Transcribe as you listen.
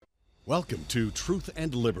Welcome to Truth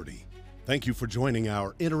and Liberty. Thank you for joining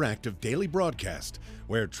our interactive daily broadcast,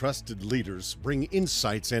 where trusted leaders bring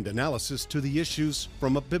insights and analysis to the issues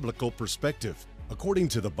from a biblical perspective. According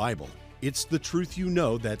to the Bible, it's the truth you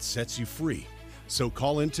know that sets you free. So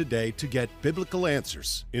call in today to get biblical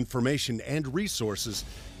answers, information, and resources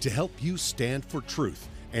to help you stand for truth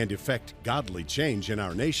and effect godly change in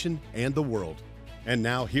our nation and the world. And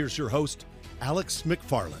now here's your host, Alex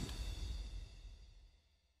McFarland.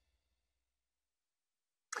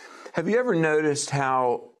 Have you ever noticed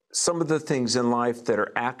how some of the things in life that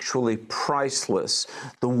are actually priceless,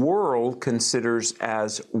 the world considers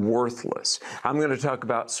as worthless? I'm going to talk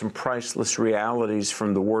about some priceless realities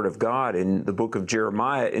from the Word of God in the book of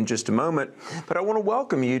Jeremiah in just a moment. But I want to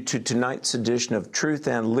welcome you to tonight's edition of Truth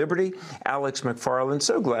and Liberty. Alex McFarland,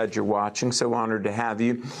 so glad you're watching, so honored to have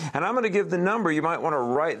you. And I'm going to give the number. You might want to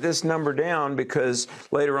write this number down because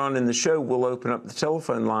later on in the show, we'll open up the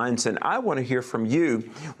telephone lines and I want to hear from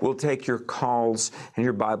you. We'll take your calls and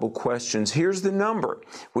your Bible questions. Here's the number.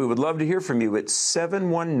 We would love to hear from you. It's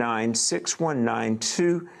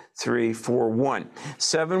 719-619-2341.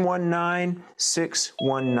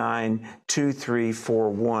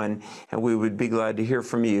 719-619-2341. And we would be glad to hear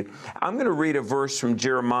from you. I'm going to read a verse from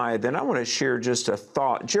Jeremiah. Then I want to share just a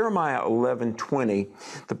thought. Jeremiah 11:20.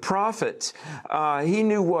 The prophet, he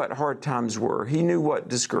knew what hard times were. He knew what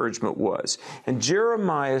discouragement was. And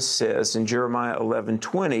Jeremiah says in Jeremiah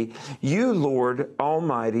 11:20, "You, Lord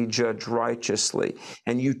Almighty, judge righteously,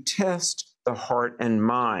 and you test the heart and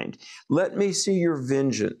mind. Let me see your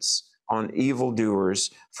vengeance on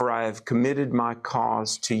evildoers, for I have committed my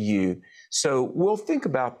cause to you." So we'll think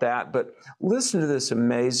about that, but listen to this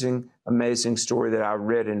amazing story that I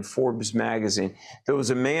read in Forbes magazine. There was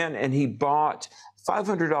a man and he bought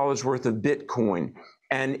 $500 worth of Bitcoin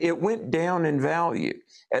and it went down in value.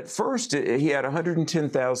 At first, he had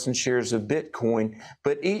 110,000 shares of Bitcoin,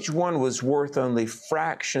 but each one was worth only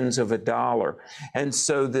fractions of a dollar. And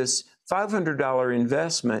so this $500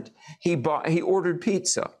 investment, he ordered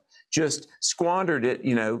pizza, just squandered it,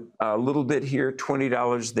 a little bit here,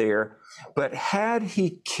 $20 there. But had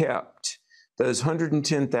he kept those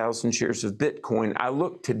 110,000 shares of Bitcoin, I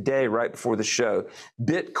looked today right before the show,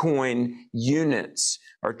 Bitcoin units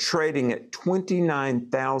are trading at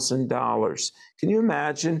 $29,000. Can you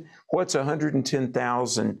imagine what's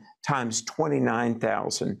 110,000 times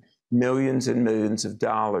 29,000? Millions and millions of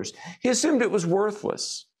dollars. He assumed it was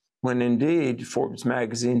worthless, when indeed Forbes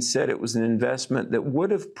magazine said it was an investment that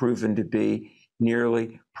would have proven to be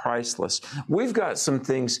nearly priceless. We've got some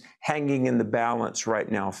things hanging in the balance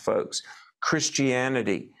right now, folks.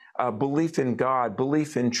 Christianity, belief in God,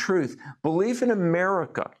 belief in truth, belief in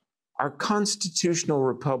America, our constitutional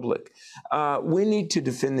republic. We need to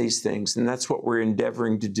defend these things, and that's what we're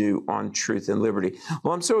endeavoring to do on Truth and Liberty.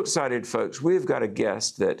 Well, I'm so excited, folks. We've got a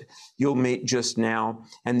guest that you'll meet just now,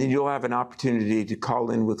 and then you'll have an opportunity to call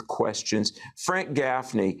in with questions. Frank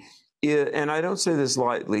Gaffney, and I don't say this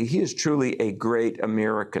lightly, he is truly a great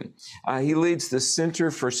American. He leads the Center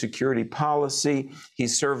for Security Policy. He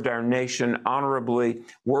served our nation honorably,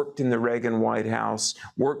 worked in the Reagan White House,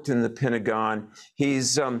 worked in the Pentagon.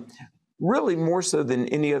 He's really, more so than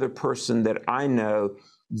any other person that I know,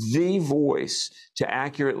 the voice to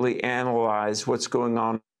accurately analyze what's going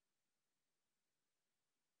on.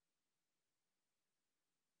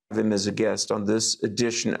 Him as a guest on this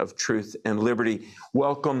edition of Truth and Liberty.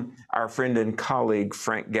 Welcome our friend and colleague,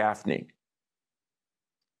 Frank Gaffney.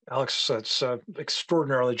 Alex, that's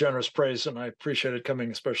extraordinarily generous praise, and I appreciate it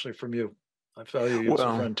coming especially from you. I value you as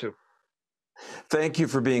a friend too. Thank you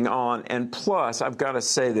for being on. And plus, I've got to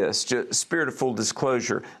say this, just spirit of full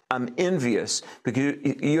disclosure, I'm envious because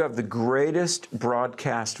you have the greatest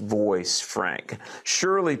broadcast voice, Frank.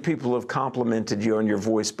 Surely people have complimented you on your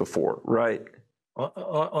voice before, right?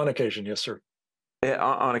 On occasion, yes, sir. Yeah,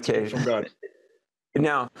 on occasion. From God.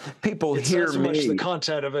 Now, people it's hear not so me. much the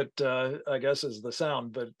content of it, I guess, is the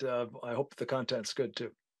sound, but I hope the content's good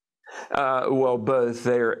too. Well, both.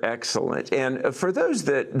 They're excellent. And for those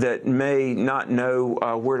that may not know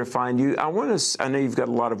where to find you, I know you've got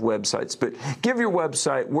a lot of websites, but give your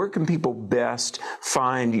website. Where can people best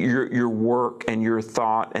find your work and your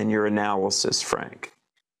thought and your analysis, Frank?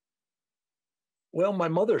 Well, my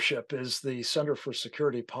mothership is the Center for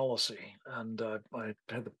Security Policy, and I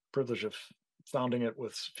had the privilege of founding it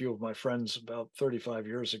with a few of my friends about 35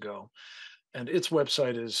 years ago. And its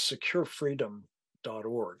website is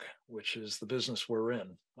securefreedom.org, which is the business we're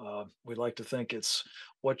in. We like to think it's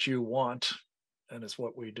what you want, and it's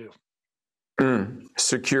what we do.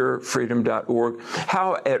 Securefreedom.org.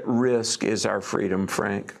 How at risk is our freedom,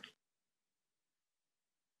 Frank?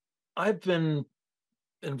 I've been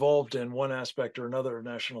involved in one aspect or another of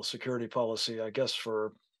national security policy, I guess,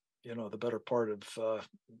 for the better part of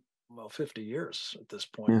 50 years at this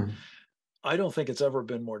point. Yeah. I don't think it's ever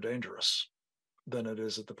been more dangerous than it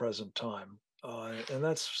is at the present time, and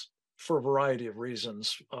that's for a variety of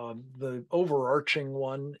reasons. The overarching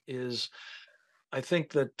one is, I think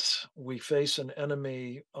that we face an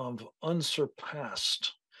enemy of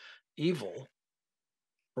unsurpassed evil,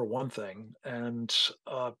 for one thing, and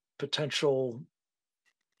potential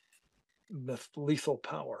lethal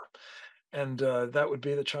power. And that would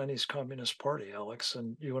be the Chinese Communist Party, Alex.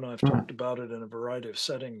 And you and I have Yeah. talked about it in a variety of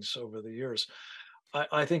settings over the years.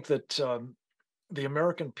 I think that the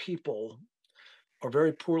American people are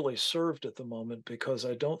very poorly served at the moment because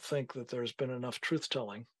I don't think that there's been enough truth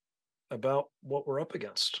telling about what we're up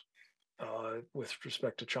against with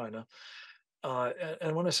respect to China.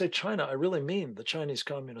 And when I say China, I really mean the Chinese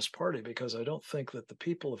Communist Party, because I don't think that the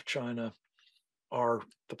people of China are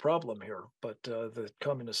the problem here, but the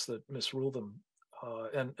communists that misrule them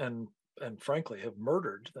and frankly have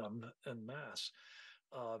murdered them en masse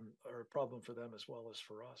are a problem for them as well as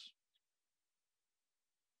for us.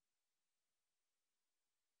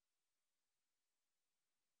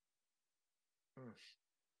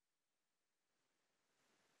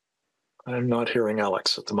 I'm not hearing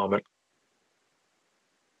Alex at the moment.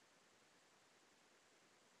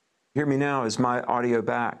 Hear me now? Is my audio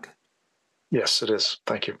back? Yes, it is.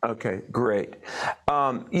 Thank you. Okay, great.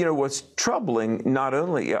 What's troubling not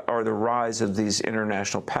only are the rise of these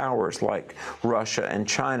international powers like Russia and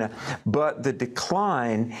China, but the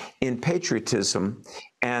decline in patriotism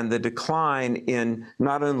and the decline in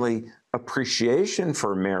not only appreciation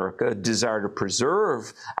for America, desire to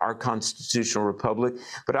preserve our constitutional republic,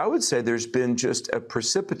 but I would say there's been just a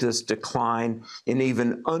precipitous decline in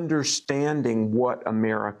even understanding what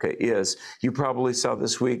America is. You probably saw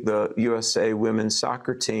this week the USA women's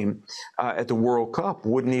soccer team at the World Cup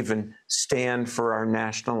wouldn't even stand for our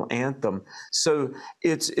national anthem. So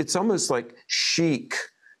it's almost like chic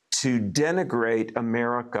to denigrate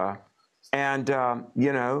America. And,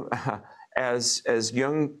 as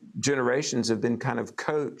young generations have been kind of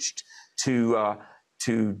coached to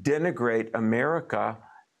denigrate America,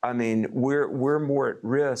 I mean, we're more at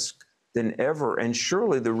risk than ever. And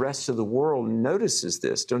surely the rest of the world notices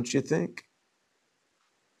this, don't you think?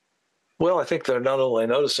 Well, I think they're not only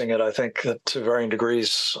noticing it, I think that to varying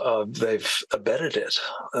degrees, they've abetted it.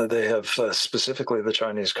 They have, specifically the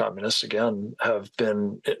Chinese communists, again, have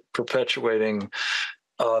been perpetuating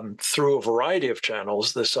through a variety of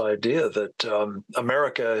channels this idea that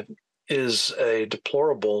America is a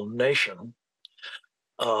deplorable nation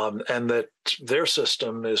and that their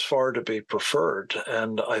system is far to be preferred.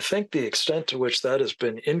 And I think the extent to which that has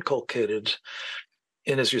been inculcated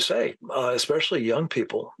in, as you say, especially young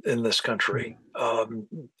people in this country,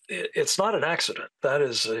 it's not an accident. That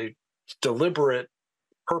is a deliberate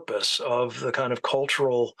purpose of the kind of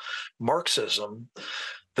cultural Marxism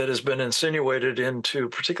that has been insinuated into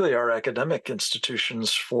particularly our academic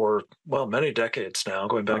institutions for, well, many decades now,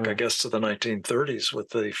 going back, I guess, to the 1930s with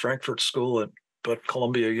the Frankfurt School at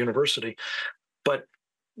Columbia University, but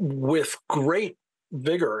with great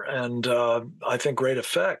vigor and I think great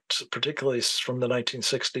effect, particularly from the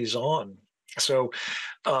 1960s on. So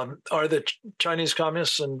are the Chinese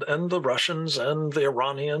communists and the Russians and the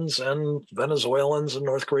Iranians and Venezuelans and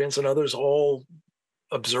North Koreans and others all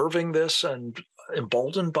observing this and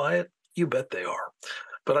emboldened by it? You bet they are.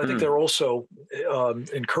 But I think they're also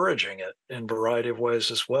encouraging it in a variety of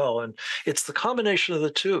ways as well. And it's the combination of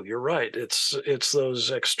the two. You're right. It's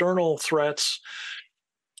those external threats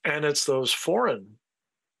and it's those foreign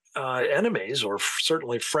enemies, or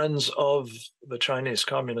certainly friends of the Chinese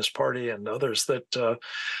Communist Party and others, that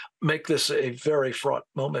make this a very fraught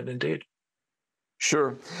moment indeed.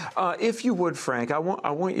 Sure. If you would, Frank, I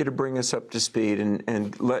want you to bring us up to speed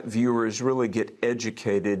and let viewers really get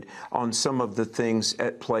educated on some of the things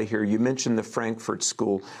at play here. You mentioned the Frankfurt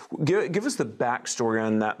School. Give us the backstory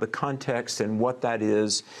on that, the context and what that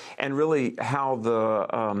is, and really how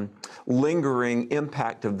the lingering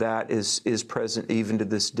impact of that is present even to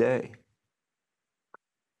this day.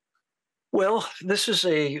 Well, this is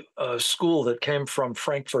a school that came from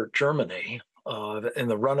Frankfurt, Germany, in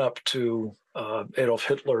the run-up to Adolf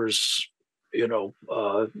Hitler's,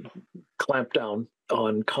 clampdown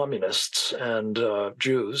on communists and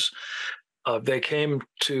Jews. They came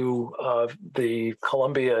to the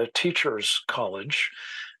Columbia Teachers College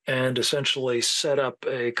and essentially set up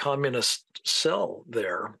a communist cell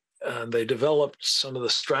there. And they developed some of the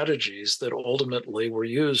strategies that ultimately were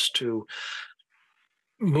used to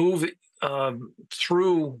move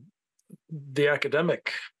through the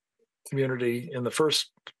academic community in the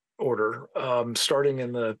first order, starting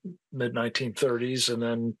in the mid-1930s and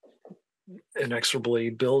then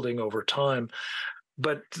inexorably building over time.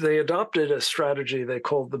 But they adopted a strategy they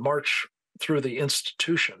called the March through the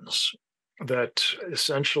Institutions that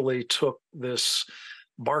essentially took this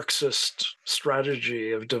Marxist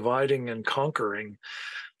strategy of dividing and conquering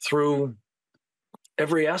through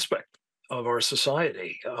every aspect of our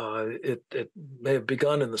society. It may have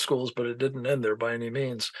begun in the schools, but it didn't end there by any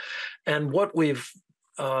means. And what we've,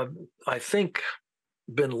 I think,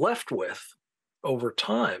 been left with over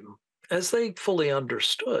time, as they fully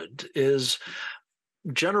understood, is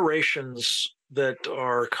generations that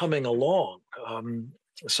are coming along.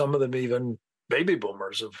 Some of them even baby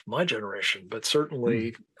boomers of my generation, but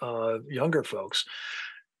certainly younger folks,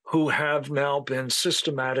 who have now been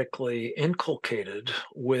systematically inculcated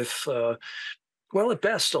with, well, at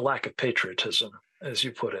best, a lack of patriotism, as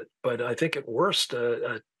you put it, but I think at worst,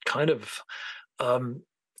 a kind of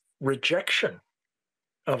rejection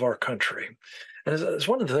of our country. And it's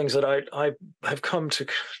one of the things that I have come to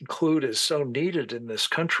conclude is so needed in this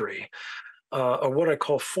country, are what I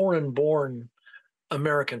call foreign-born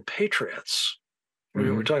American patriots.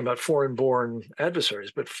 We're talking about foreign-born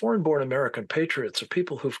adversaries, but foreign-born American patriots are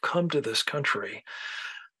people who've come to this country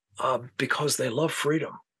because they love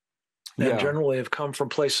freedom, and generally have come from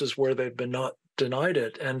places where they've been not denied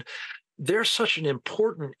it. And they're such an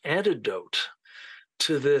important antidote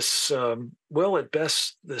to this, well, at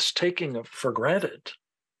best, this taking for granted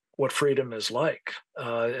what freedom is like,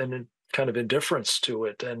 and a kind of indifference to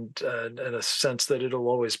it, and a sense that it'll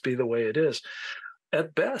always be the way it is.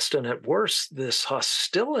 At best, and at worst, this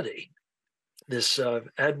hostility, this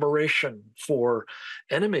admiration for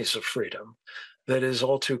enemies of freedom that is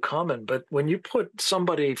all too common. But when you put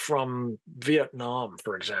somebody from Vietnam,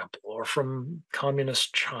 for example, or from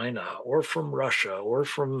communist China, or from Russia, or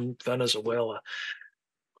from Venezuela,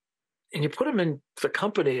 and you put them in the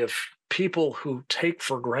company of people who take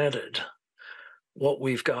for granted what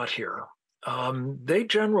we've got here, they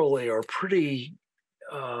generally are pretty,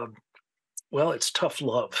 well, it's tough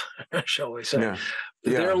love, shall we say. Yeah.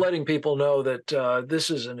 They're letting people know that this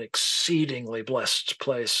is an exceedingly blessed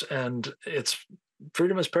place, and its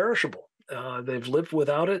freedom is perishable. They've lived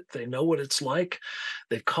without it. They know what it's like.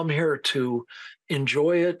 They've come here to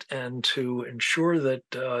enjoy it and to ensure that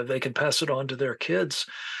they can pass it on to their kids.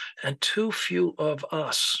 And too few of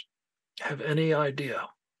us have any idea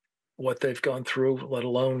what they've gone through, let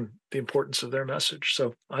alone the importance of their message.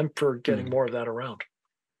 So I'm for getting more of that around.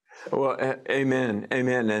 Well, amen,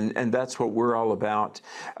 amen, and that's what we're all about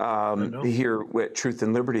here at Truth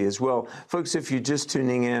and Liberty as well. Folks, if you're just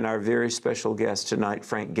tuning in, our very special guest tonight,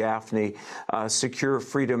 Frank Gaffney,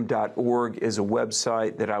 securefreedom.org is a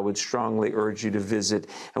website that I would strongly urge you to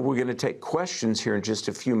visit. And we're going to take questions here in just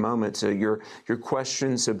a few moments. Your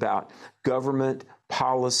questions about government,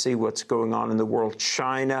 policy, what's going on in the world,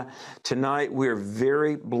 China. Tonight, we're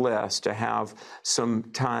very blessed to have some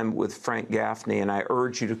time with Frank Gaffney, and I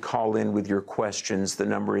urge you to call in with your questions. The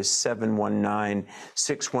number is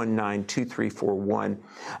 719-619-2341.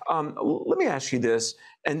 Let me ask you this,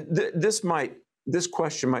 and this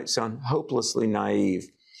question might sound hopelessly naive,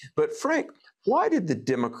 but Frank, why did the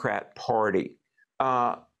Democrat Party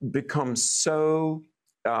become so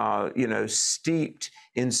steeped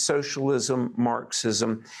in socialism,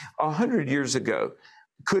 Marxism 100 years ago?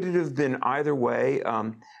 Could it have been either way?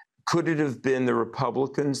 Could it have been the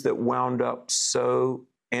Republicans that wound up so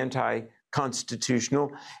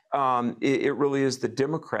anti-constitutional? It really is the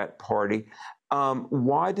Democrat Party.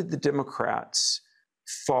 Why did the Democrats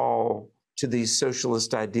fall to these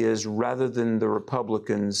socialist ideas rather than the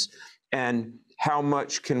Republicans? And how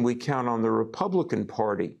much can we count on the Republican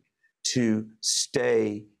Party to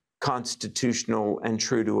stay constitutional and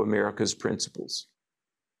true to America's principles?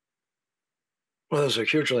 Well, those are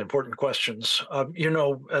hugely important questions.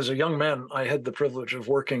 As a young man, I had the privilege of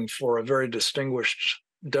working for a very distinguished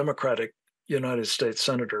Democratic United States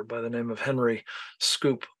Senator by the name of Henry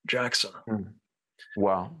Scoop Jackson.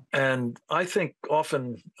 Wow. And I think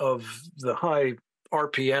often of the high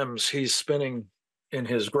RPMs he's spinning in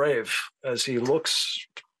his grave as he looks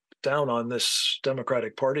down on this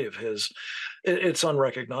Democratic Party of his. It's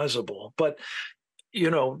unrecognizable. But,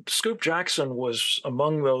 Scoop Jackson was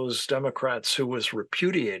among those Democrats who was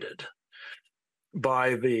repudiated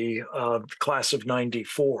by the class of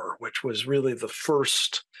 94, which was really the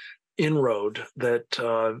first inroad that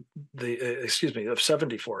of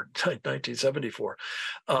 1974,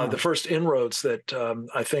 the first inroads that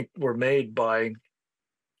I think were made by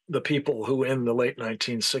the people who in the late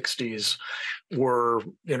 1960s were,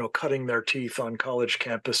 cutting their teeth on college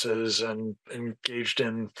campuses and engaged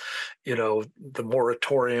in, the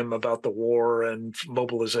moratorium about the war and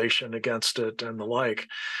mobilization against it and the like.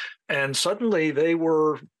 And suddenly they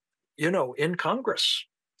were, in Congress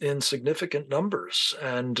in significant numbers.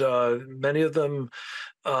 And many of them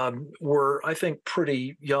were, I think,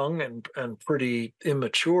 pretty young and pretty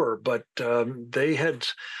immature, but they had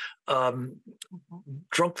um,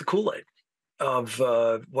 drunk the Kool-Aid of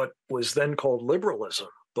what was then called liberalism,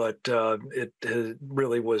 but it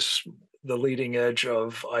really was the leading edge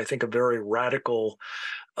of, I think, a very radical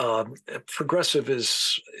progressive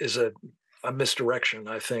is a misdirection.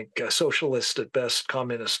 I think socialist at best,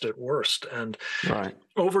 communist at worst, and Right.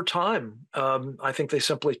 over time, I think they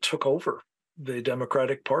simply took over the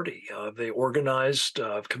Democratic Party. They organized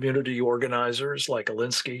community organizers like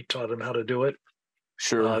Alinsky, taught them how to do it.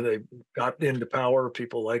 Sure. They got into power,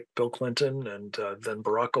 people like Bill Clinton and then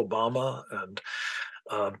Barack Obama. And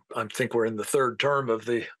I think we're in the third term of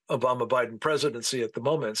the Obama-Biden presidency at the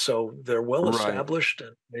moment. So they're well Right. established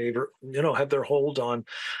and they, have their hold on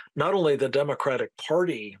not only the Democratic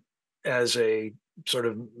Party as a sort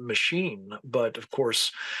of machine, but of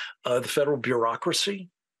course, the federal bureaucracy,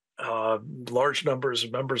 large numbers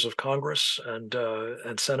of members of Congress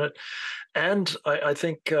and Senate, and I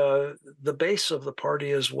think the base of the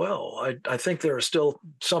party as well. I think there are still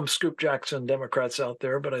some Scoop Jackson Democrats out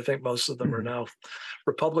there, but I think most of them are Mhm. now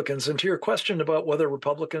Republicans. And to your question about whether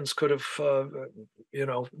Republicans could have,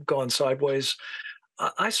 gone sideways,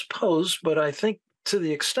 I suppose, but I think to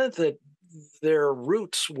the extent that their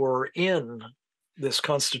roots were in this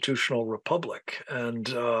constitutional republic and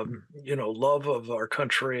love of our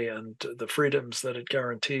country and the freedoms that it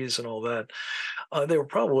guarantees and all that, they were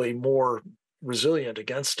probably more resilient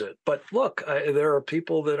against it. But look, there are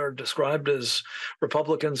people that are described as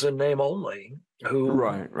Republicans in name only who,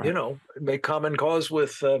 Right. Right. make common cause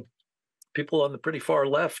with people on the pretty far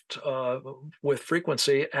left with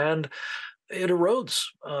frequency, and it erodes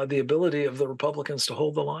the ability of the Republicans to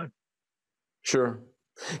hold the line. Sure.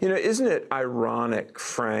 Isn't it ironic,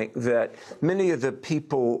 Frank, that many of the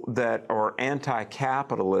people that are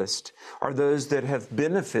anti-capitalist are those that have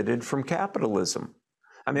benefited from capitalism?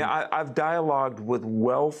 I mean, I've dialogued with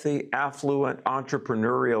wealthy, affluent,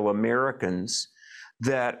 entrepreneurial Americans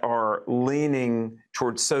that are leaning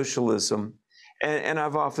towards socialism. And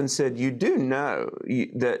I've often said, you do know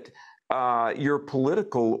that your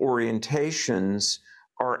political orientations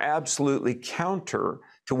are absolutely counter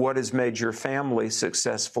to what has made your family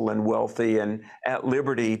successful and wealthy and at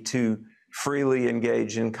liberty to freely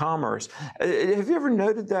engage in commerce. Have you ever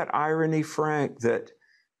noted that irony, Frank, that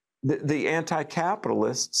the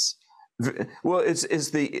anti-capitalists, well,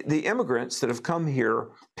 it's the immigrants that have come here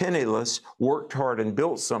penniless, worked hard and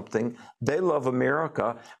built something. They love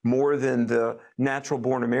America more than the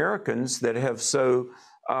natural-born Americans that have so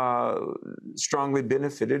strongly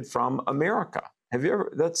benefited from America. Have you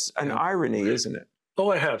ever? That's an irony, isn't it? Oh,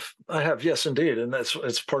 I have, yes, indeed, and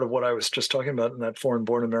it's part of what I was just talking about in that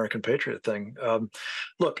foreign-born American patriot thing.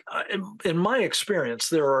 Look, in my experience,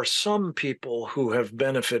 there are some people who have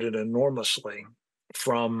benefited enormously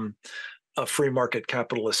from a free market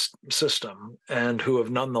capitalist system and who have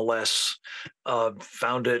nonetheless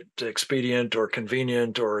found it expedient or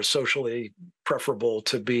convenient or socially preferable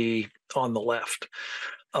to be on the left.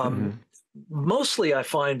 Mostly, I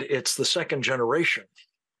find it's the second generation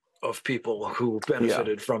of people who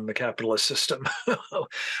benefited from the capitalist system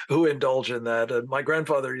who indulge in that. My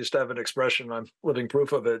grandfather used to have an expression, I'm living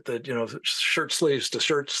proof of it, that, shirt sleeves to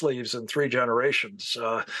shirt sleeves in 3 generations.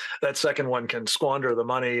 That second one can squander the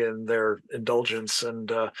money in their indulgence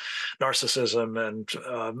and narcissism and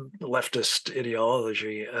leftist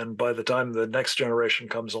ideology. And by the time the next generation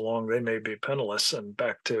comes along, they may be penniless and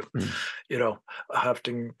back to,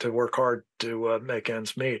 having to work hard to make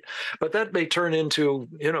ends meet. But that may turn into,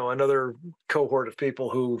 another cohort of people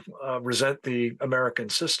who resent the American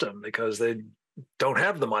system because they don't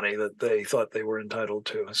have the money that they thought they were entitled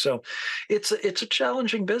to. So it's a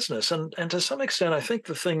challenging business. And to some extent, I think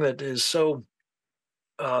the thing that is so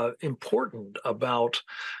important about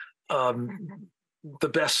the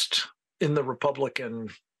best in the Republican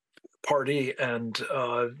Party and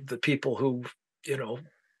the people who,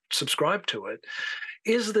 subscribe to it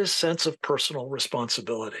is this sense of personal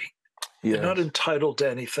responsibility. Yes. You're not entitled to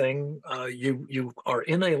anything. You are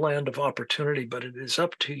in a land of opportunity, but it is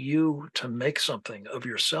up to you to make something of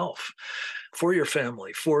yourself, for your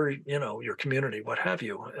family, for your community, what have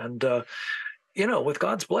you. And with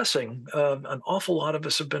God's blessing, an awful lot of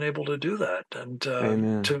us have been able to do that and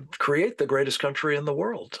Amen. to create the greatest country in the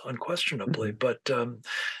world, unquestionably. Mhm. But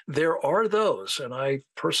there are those, and I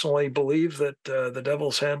personally believe that the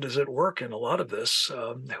devil's hand is at work in a lot of this,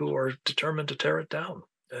 who are determined to tear it down.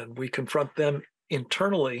 And we confront them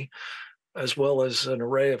internally, as well as an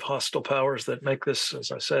array of hostile powers that make this,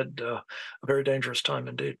 as I said, a very dangerous time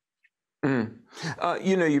indeed. Mm.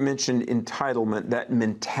 You mentioned entitlement, that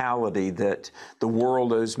mentality that the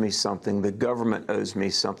world owes me something, the government owes me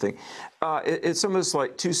something. It's almost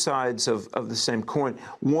like two sides of the same coin.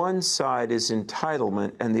 One side is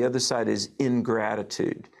entitlement, and the other side is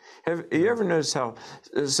ingratitude. Have you ever noticed how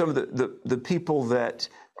some of the people that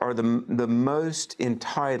are the most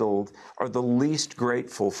entitled are the least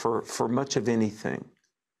grateful for much of anything?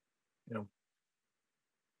 You know,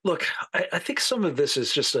 Look, I think some of this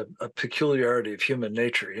is just a peculiarity of human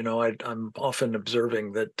nature. I'm often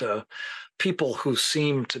observing that people who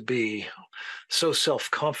seem to be so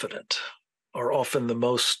self-confident are often the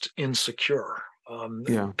most insecure.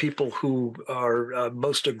 Yeah. People who are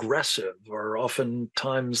most aggressive are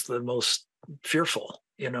oftentimes the most fearful.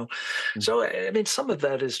 So, I mean, some of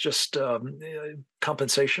that is just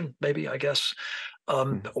compensation, maybe, I guess,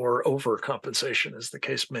 Mhm. or overcompensation, as the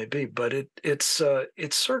case may be. But it's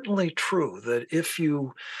certainly true that if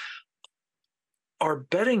you are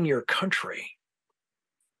betting your country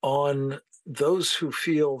on those who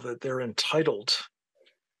feel that they're entitled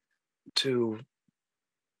to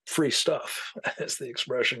free stuff, as the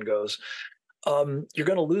expression goes, you're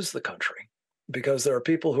going to lose the country because there are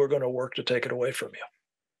people who are going to work to take it away from you.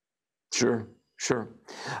 Sure, sure.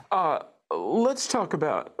 Uh, let's talk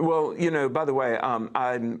about, well, by the way,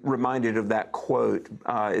 I'm reminded of that quote.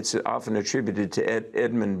 It's often attributed to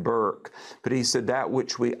Edmund Burke, but he said, "That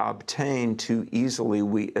which we obtain too easily,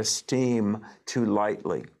 we esteem too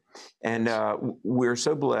lightly." And we're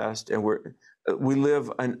so blessed, and we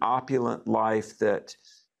live an opulent life that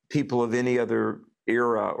people of any other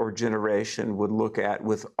era or generation would look at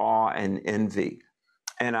with awe and envy.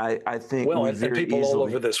 And I think Well, we and very people all easily.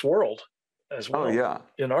 over this world as Oh well yeah,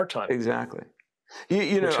 in our time, exactly. You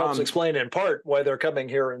which know, helps explain in part why they're coming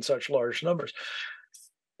here in such large numbers.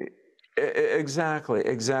 exactly,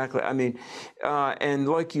 exactly. I mean, and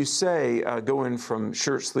like you say, going from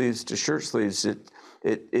shirt sleeves to shirt sleeves,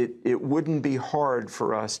 it wouldn't be hard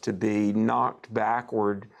for us to be knocked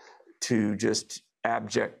backward to just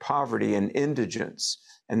abject poverty and indigence.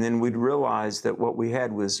 And then we'd realize that what we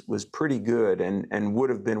had was pretty good and would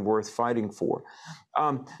have been worth fighting for.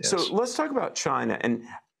 So Yes. let's talk about China. And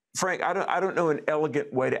Frank, I don't know an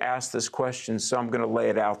elegant way to ask this question, so I'm going to lay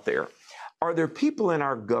it out there. Are there people in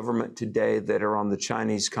our government today that are on the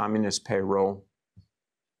Chinese Communist payroll?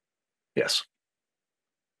 Yes.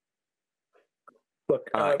 Look,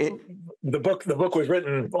 Uh, it, the book was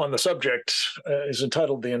written on the subject, is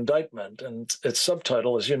entitled "The Indictment," and its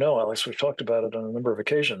subtitle, as you know, Alex, we've talked about it on a number of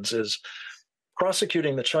occasions, is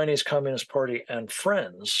 "Prosecuting the Chinese Communist Party and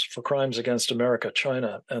Friends for Crimes Against America,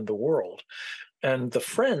 China, and the World." And the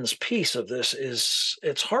friends piece of this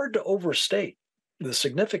it's hard to overstate the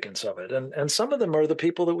significance of it. And some of them are the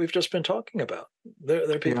people that we've just been talking about. They're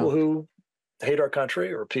yeah. people who hate our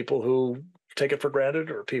country, or people who take it for granted,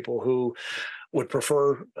 or people who would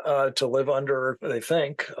prefer to live under, they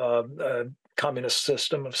think, a communist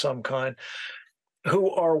system of some kind, who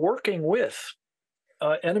are working with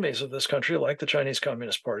enemies of this country, like the Chinese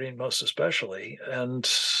Communist Party, and most especially. And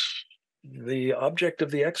the object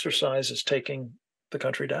of the exercise is taking the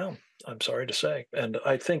country down, I'm sorry to say. And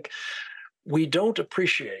I think we don't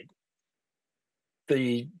appreciate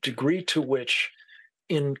the degree to which,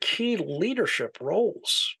 in key leadership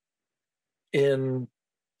roles in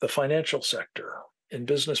the financial sector, in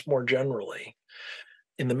business more generally,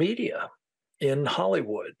 in the media, in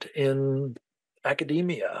Hollywood, in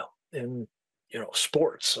academia, in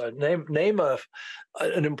sports, name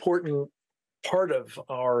an important part of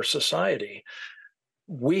our society,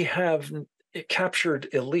 we have captured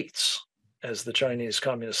elites, as the Chinese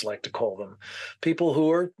communists like to call them, people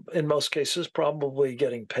who are, in most cases, probably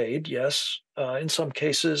getting paid. Yes, in some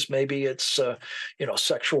cases, maybe it's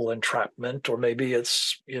sexual entrapment, or maybe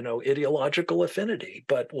it's ideological affinity.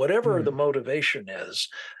 But whatever the Mm, motivation is,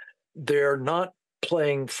 they're not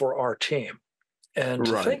playing for our team. And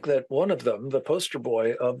to right. think that one of them, the poster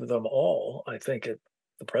boy of them all, I think at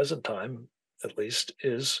the present time, at least,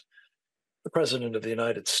 is the president of the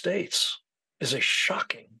United States, is a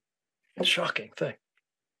shocking thing.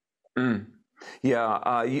 Mm. Yeah,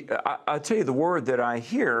 I'll tell you the word that I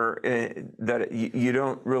hear that you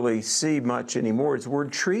don't really see much anymore is the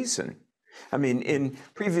word treason. I mean, in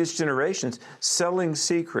previous generations, selling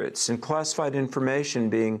secrets and classified information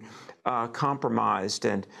being compromised,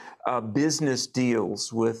 and business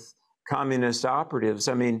deals with communist operatives.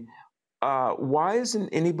 I mean, why isn't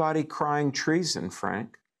anybody crying treason,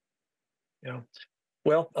 Frank? Yeah.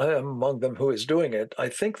 Well, I am among them who is doing it. I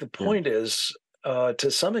think the Yeah. point is, to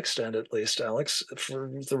some extent at least, Alex, for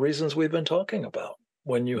the reasons we've been talking about.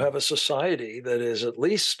 When you have a society that is at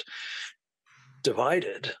least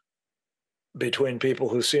divided between people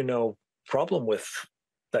who see no problem with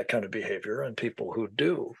that kind of behavior and people who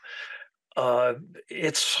do,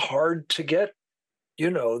 it's hard to get,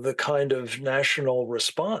 the kind of national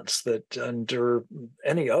response that under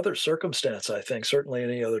any other circumstance, I think, certainly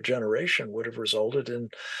any other generation would have resulted in,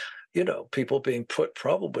 people being put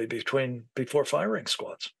probably before firing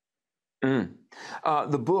squads. Mm.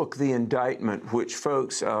 The book, The Indictment, which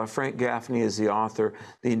folks, Frank Gaffney is the author.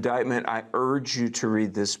 The Indictment, I urge you to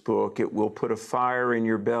read this book. It will put a fire in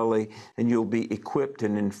your belly and you'll be equipped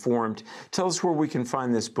and informed. Tell us where we can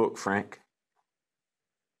find this book, Frank.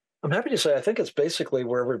 I'm happy to say I think it's basically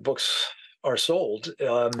wherever books are sold.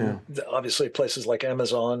 Obviously, places like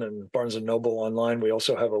Amazon and Barnes & Noble online. We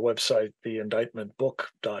also have a website,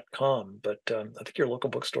 theindictmentbook.com. But I think your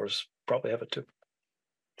local bookstores probably have it too.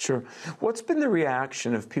 Sure. What's been the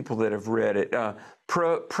reaction of people that have read it?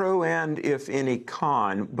 Pro and, if any,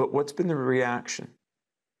 con, but what's been the reaction?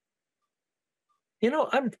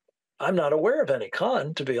 I'm not aware of any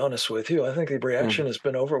con, to be honest with you. I think the reaction has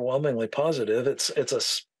been overwhelmingly positive. It's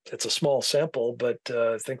a small sample, but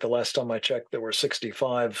I think the last time I checked, there were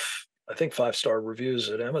 65, I think, 5-star reviews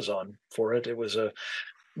at Amazon for it. It was a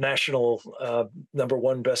national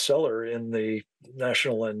 #1 bestseller in the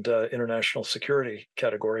national and international security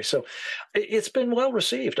category. So it's been well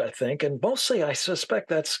received, I think. And mostly I suspect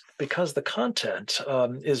that's because the content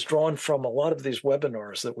is drawn from a lot of these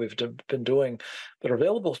webinars that we've been doing that are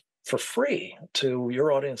available for free to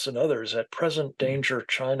your audience and others at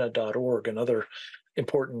presentdangerchina.org, another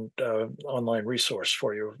important online resource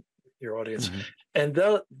for your audience. And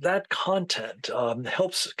that content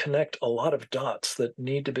helps connect a lot of dots that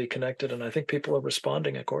need to be connected, and I think people are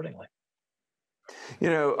responding accordingly.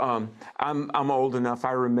 I'm old enough.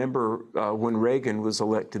 I remember when Reagan was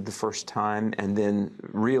elected the first time and then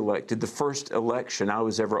reelected. The first election I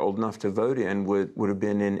was ever old enough to vote in would have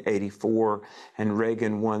been in '84, and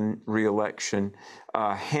Reagan won reelection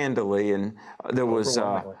handily, and there was.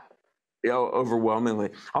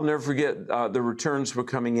 Overwhelmingly. I'll never forget the returns were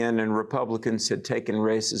coming in and Republicans had taken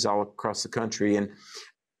races all across the country. And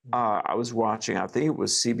I was watching, I think it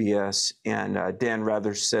was CBS, and Dan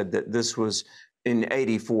Rather said that this was in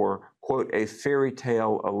 '84, quote, a fairy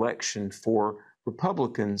tale election for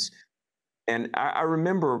Republicans. And I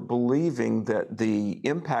remember believing that the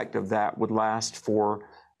impact of that would last for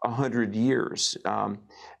 100 years.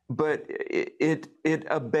 But it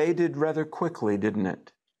abated rather quickly, didn't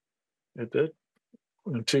it? It did.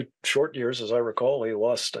 In 2 short years, as I recall, he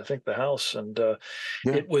lost, I think, the House, and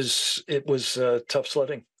it was tough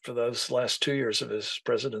sledding for those last 2 years of his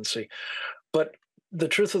presidency. But the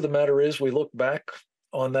truth of the matter is, we look back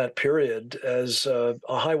on that period as a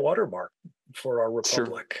high watermark for our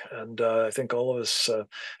republic, and I think all of us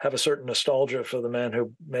have a certain nostalgia for the man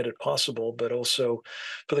who made it possible, but also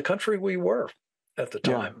for the country we were at the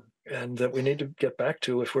time, and that we need to get back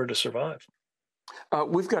to if we're to survive.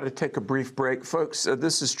 We've got to take a brief break. Folks,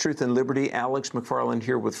 this is Truth and Liberty. Alex McFarland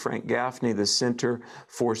here with Frank Gaffney, the Center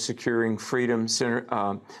for Securing Freedom.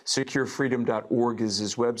 SecureFreedom.org is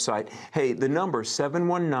his website. Hey, the number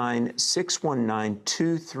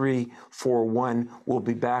 719-619-2341. We'll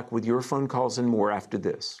be back with your phone calls and more after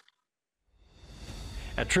this.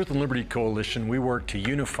 At Truth and Liberty Coalition, we work to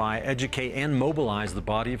unify, educate, and mobilize the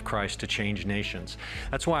body of Christ to change nations.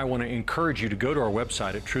 That's why I want to encourage you to go to our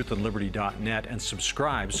website at truthandliberty.net and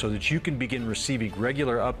subscribe so that you can begin receiving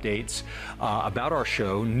regular updates about our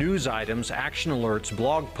show, news items, action alerts,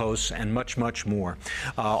 blog posts, and much, much more.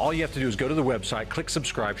 All you have to do is go to the website, click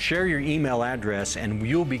subscribe, share your email address, and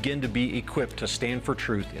you'll begin to be equipped to stand for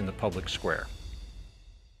truth in the public square.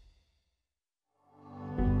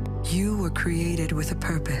 You were created with a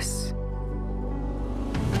purpose,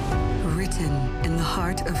 written in the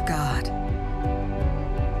heart of God,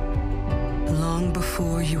 long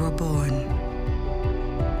before you were born.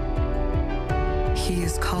 He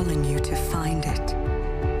is calling you to find it.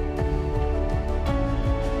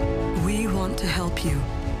 We want to help you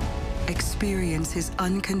experience His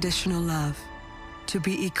unconditional love, to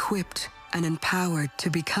be equipped and empowered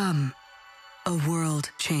to become a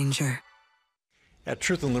world changer. At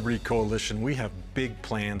Truth and Liberty Coalition, we have big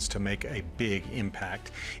plans to make a big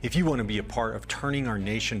impact. If you want to be a part of turning our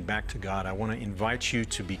nation back to God, I want to invite you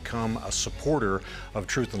to become a supporter of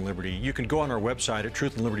Truth and Liberty. You can go on our website at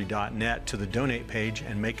truthandliberty.net to the donate page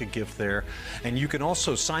and make a gift there. And you can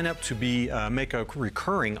also sign up to make a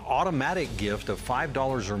recurring automatic gift of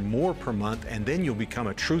 $5 or more per month, and then you'll become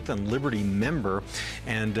a Truth and Liberty member.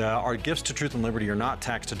 And our gifts to Truth and Liberty are not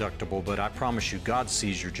tax deductible, but I promise you, God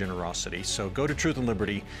sees your generosity. So go to Truth and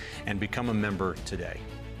Liberty and become a member today.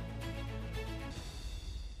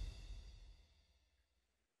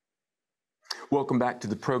 Welcome back to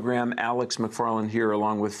the program. Alex McFarland here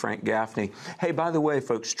along with Frank Gaffney. Hey, by the way,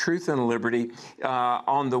 folks, Truth and Liberty,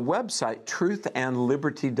 on the website,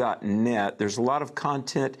 truthandliberty.net, there's a lot of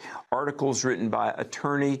content, articles written by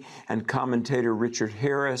attorney and commentator Richard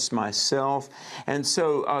Harris, myself. And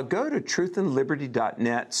so go to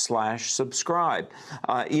truthandliberty.net/subscribe.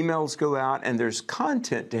 Emails go out, and there's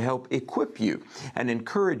content to help equip you and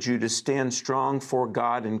encourage you to stand strong for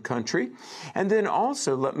God and country. And then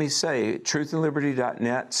also, let me say, truthandliberty.net/subscribe.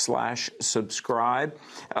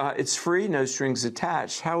 It's free, no strings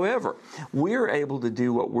attached. However, we're able to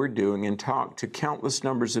do what we're doing and talk to countless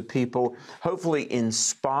numbers of people, hopefully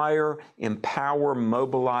inspire, empower,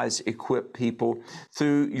 mobilize, equip people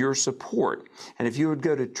through your support. And if you would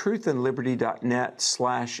go to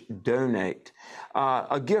truthandliberty.net/donate,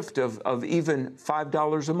 a gift of even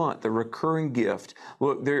 $5 a month, a recurring gift.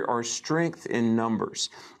 Look, there are strength in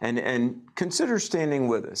numbers. And consider standing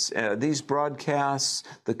with us. These broadcasts,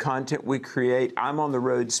 the content we create, I'm on the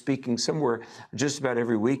road speaking somewhere just about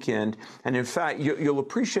every weekend. And in fact, you'll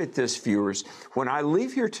appreciate this, viewers. When I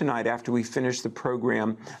leave here tonight after we finish the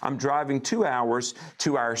program, I'm driving 2 hours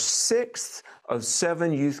to our 6th of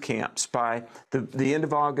 7 youth camps. By the end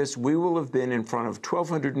of August, we will have been in front of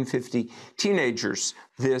 1,250 teenagers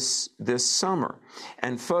this summer.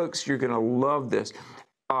 And folks, you're going to love this.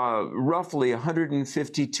 Roughly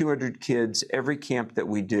 150, 200 kids every camp that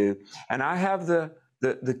we do. And I have the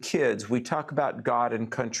kids, we talk about God and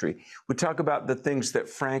country. We talk about the things that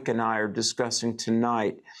Frank and I are discussing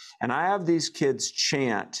tonight. And I have these kids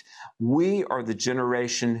chant, "We are the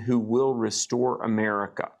generation who will restore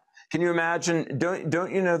America." Can you imagine?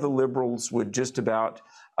 Don't you know the liberals would just about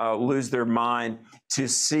lose their mind to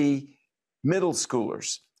see middle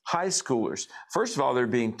schoolers, high schoolers. First of all, they're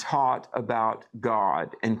being taught about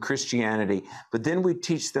God and Christianity, but then we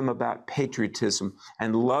teach them about patriotism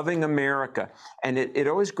and loving America. And it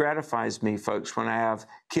always gratifies me, folks, when I have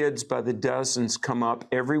kids by the dozens come up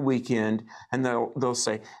every weekend and they'll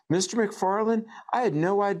say, "Mr. McFarland, I had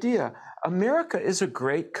no idea. America is a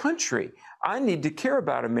great country. I need to care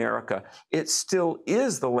about America. It still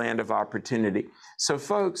is the land of opportunity." So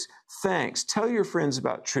folks, thanks. Tell your friends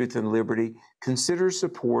about Truth and Liberty. Consider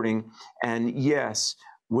supporting. And yes,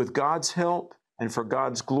 with God's help and for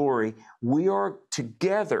God's glory, we are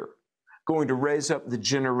together going to raise up the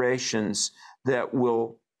generations that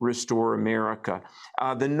will restore America.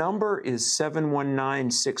 The number is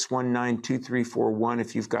 719-619-2341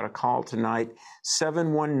 if you've got a call tonight,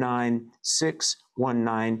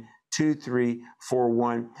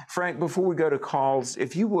 719-619-2341. Frank, before we go to calls,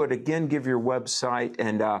 if you would again give your website,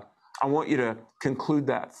 and I want you to conclude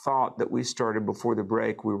that thought that we started before the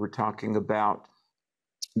break. We were talking about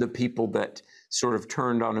the people that sort of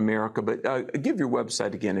turned on America, but give your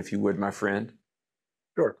website again, if you would, my friend.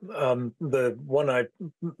 Sure. The one I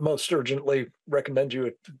most urgently recommend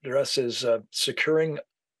you address is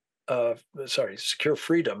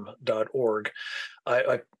securefreedom.org.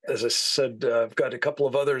 As I said, I've got a couple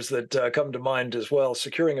of others that come to mind as well.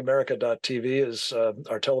 SecuringAmerica.tv is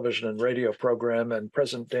our television and radio program, and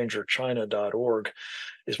PresentDangerChina.org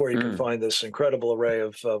is where you can find this incredible array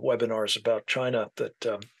of webinars about China that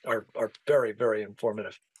are very, very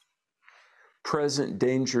informative.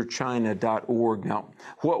 PresentDangerChina.org. Now,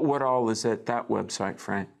 what all is at that website,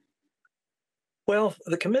 Frank? Well,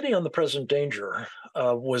 the Committee on the Present Danger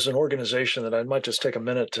was an organization that I might just take a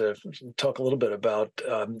minute to talk a little bit about.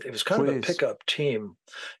 It was kind of a pickup team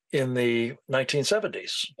in the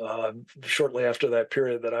 1970s, shortly after that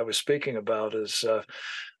period that I was speaking about, as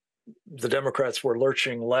the Democrats were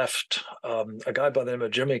lurching left. A guy by the name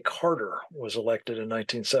of Jimmy Carter was elected in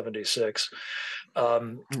 1976.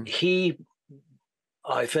 He,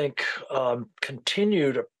 I think,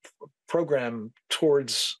 continued a program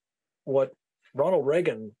towards what Ronald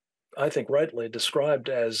Reagan, I think, rightly described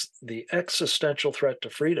as the existential threat to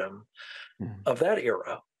freedom of that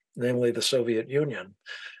era, namely the Soviet Union.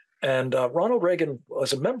 And Ronald Reagan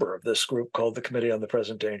was a member of this group called the Committee on the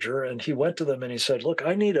Present Danger, and he went to them and he said, "Look,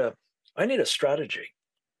 I need a strategy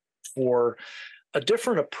for a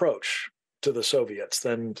different approach to the Soviets,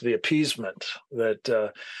 then the appeasement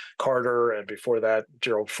that Carter, and before that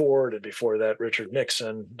Gerald Ford, and before that Richard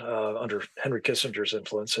Nixon, under Henry Kissinger's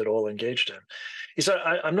influence, had all engaged in. He said,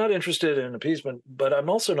 I'm not interested in appeasement, but I'm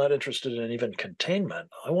also not interested in even containment.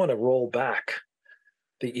 I want to roll back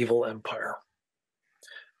the evil empire.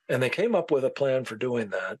 And they came up with a plan for doing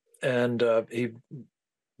that. And he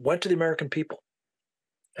went to the American people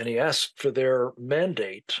and he asked for their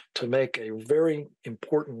mandate to make a very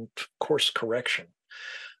important course correction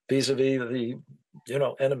vis-a-vis the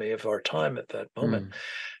enemy of our time at that moment.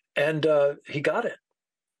 And he got it.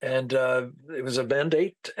 And it was a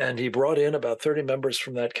mandate, and he brought in about 30 members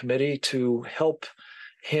from that committee to help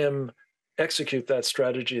him execute that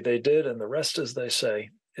strategy. They did, and the rest, as they say,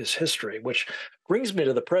 is history, which brings me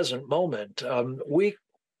to the present moment. We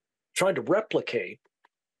tried to replicate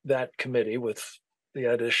that committee, with the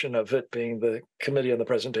addition of it being the Committee on the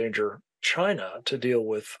Present Danger China, to deal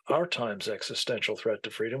with our time's existential threat to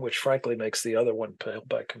freedom, which frankly makes the other one pale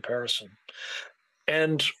by comparison.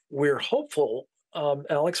 And we're hopeful,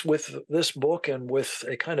 Alex, with this book and with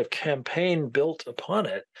a kind of campaign built upon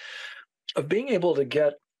it, of being able to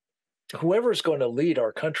get whoever's going to lead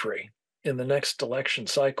our country in the next election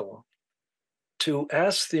cycle to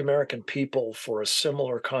ask the American people for a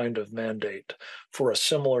similar kind of mandate, for a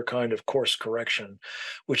similar kind of course correction,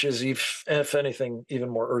 which is, if anything, even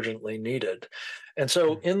more urgently needed. And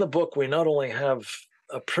so in the book, we not only have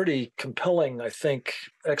a pretty compelling, I think,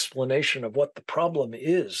 explanation of what the problem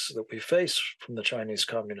is that we face from the Chinese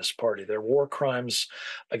Communist Party, their war crimes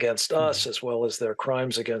against us, as well as their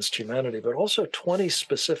crimes against humanity, but also 20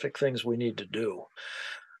 specific things we need to do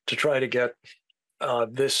to try to get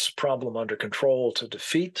this problem under control, to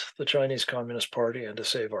defeat the Chinese Communist Party and to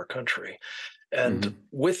save our country. And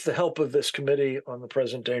with the help of this Committee on the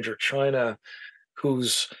Present Danger China,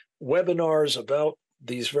 whose webinars about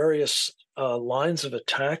these various lines of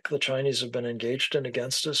attack the Chinese have been engaged in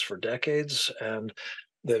against us for decades, and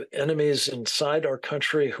the enemies inside our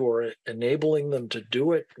country who are enabling them to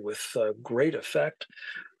do it with great effect,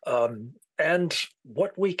 and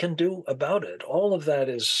what we can do about it. All of that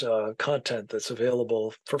is content that's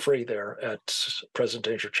available for free there at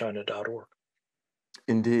presentdangerchina.org.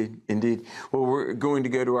 Indeed, indeed. Well, we're going to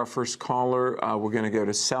go to our first caller. We're going to go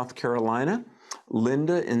to South Carolina.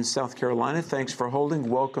 Linda in South Carolina, thanks for holding.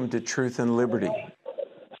 Welcome to Truth and Liberty.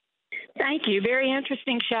 Thank you. Very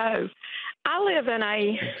interesting show. I live in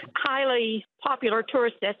a highly popular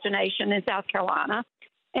tourist destination in South Carolina.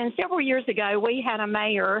 And several years ago, we had a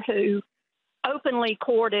mayor who openly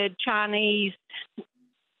courted Chinese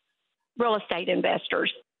real estate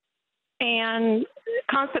investors and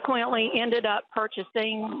consequently ended up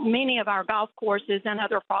purchasing many of our golf courses and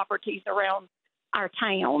other properties around our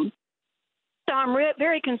town. So I'm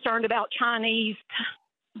very concerned about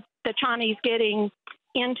the Chinese getting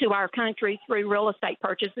into our country through real estate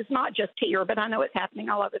purchases, not just here, but I know it's happening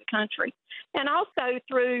all over the country. And also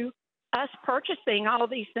through us purchasing all of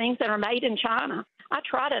these things that are made in China. I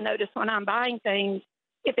try to notice when I'm buying things,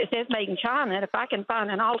 if it says made in China, and if I can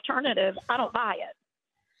find an alternative, I don't buy it.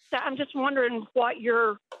 So I'm just wondering what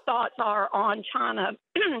your thoughts are on China,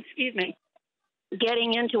 excuse me,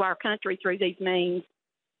 getting into our country through these means.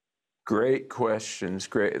 Great questions.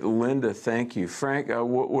 Great. Linda, thank you. Frank,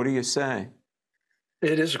 what do you say?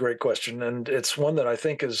 It is a great question, and it's one that I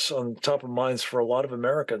think is on top of minds for a lot of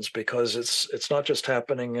Americans, because it's not just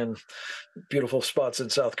happening in beautiful spots in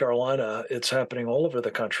South Carolina. It's happening all over the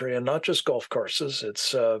country, and not just golf courses.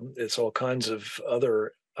 It's all kinds of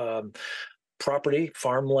other property,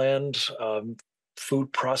 farmland,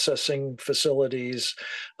 food processing facilities,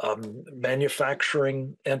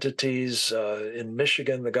 manufacturing entities. In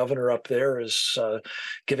Michigan, the governor up there is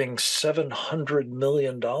giving $700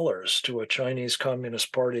 million to a Chinese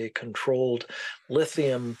Communist Party-controlled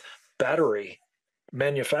lithium battery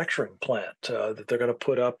manufacturing plant that they're going to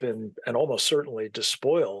put up in and almost certainly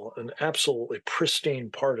despoil an absolutely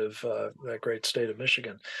pristine part of that great state of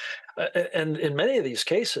Michigan. And in many of these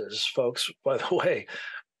cases, folks, by the way,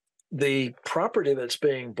 the property that's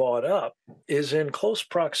being bought up is in close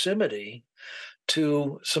proximity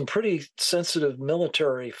to some pretty sensitive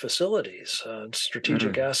military facilities,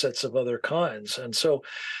 strategic assets of other kinds. And so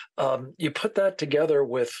you put that together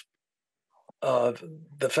with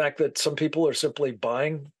the fact that some people are simply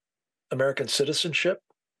buying American citizenship.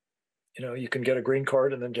 You know, you can get a green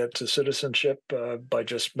card and then get to citizenship by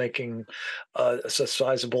just making a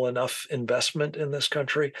sizable enough investment in this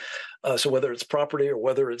country. So whether it's property or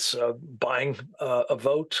whether it's buying a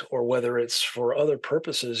vote or whether it's for other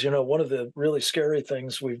purposes, you know, one of the really scary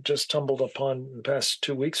things we've just tumbled upon in the past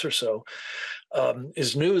 2 weeks or so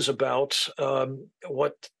is news about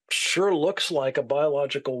what sure looks like a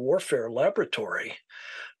biological warfare laboratory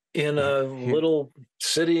in a little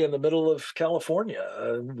city in the middle of California,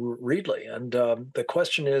 Reedley. And the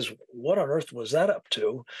question is, what on earth was that up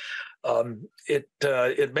to?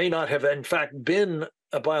 It may not have, in fact, been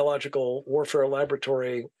a biological warfare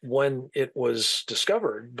laboratory when it was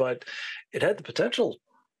discovered, but it had the potential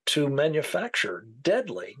to manufacture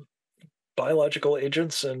deadly biological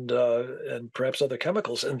agents and perhaps other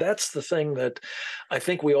chemicals. And that's the thing that I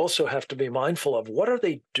think we also have to be mindful of. What are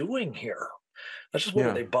they doing here? Not just what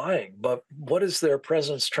are they buying, but what is their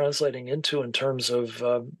presence translating into in terms of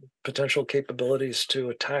potential capabilities to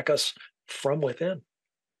attack us from within?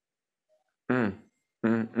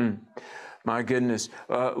 My goodness.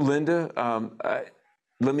 Linda,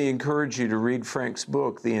 let me encourage you to read Frank's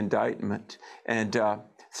book, The Indictment. And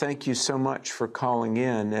thank you so much for calling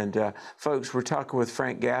in. And folks, we're talking with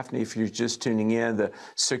Frank Gaffney, if you're just tuning in, the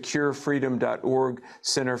securefreedom.org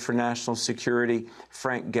Center for National Security.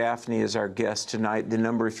 Frank Gaffney is our guest tonight. The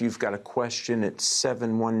number, if you've got a question, it's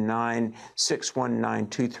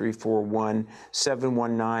 719-619-2341,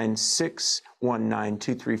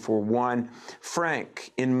 719-619-2341.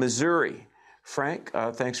 Frank in Missouri. Frank,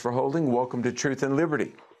 thanks for holding. Welcome to Truth and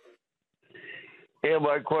Liberty. Yeah,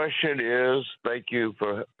 my question is, thank you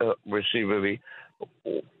for receiving me.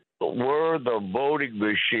 Were the voting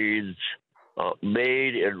machines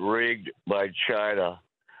made and rigged by China?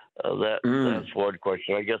 That's one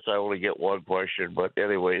question. I guess I only get one question, but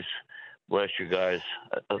anyways, bless you guys.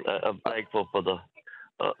 I'm thankful for the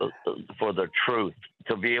truth,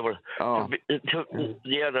 to be able to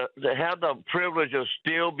have the privilege of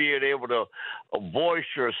still being able to voice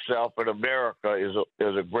yourself in America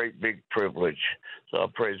is a great big privilege. So I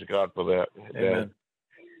praise God for that. Amen.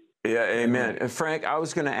 Yeah, amen. Frank, I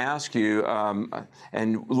was going to ask you,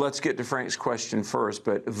 and let's get to Frank's question first,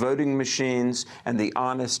 but voting machines and the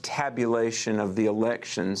honest tabulation of the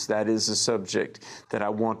elections, that is a subject that I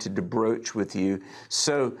wanted to broach with you.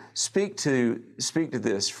 So speak to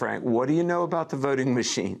this, Frank. What do you know about the voting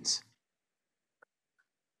machines?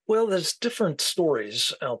 Well, there's different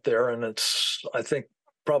stories out there, and it's, I think,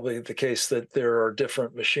 probably the case that there are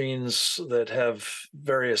different machines that have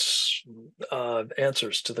various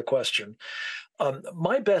answers to the question.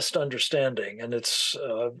 My best understanding, and it's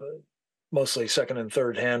mostly second and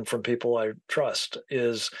third hand from people I trust,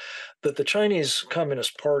 is that the Chinese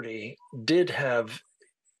Communist Party did have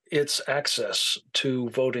its access to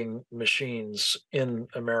voting machines in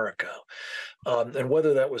America. And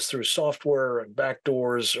whether that was through software and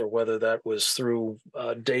backdoors, or whether that was through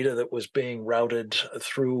data that was being routed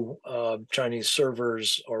through Chinese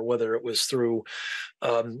servers, or whether it was through,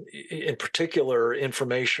 in particular,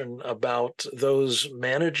 information about those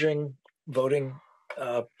managing voting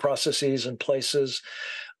processes and places,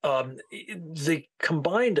 the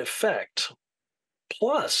combined effect,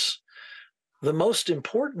 plus the most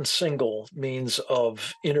important single means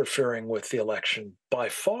of interfering with the election by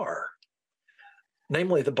far,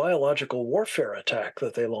 namely the biological warfare attack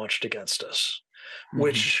that they launched against us,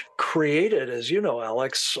 which created, as you know,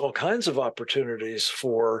 Alex, all kinds of opportunities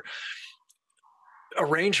for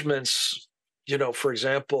arrangements, for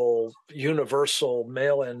example, universal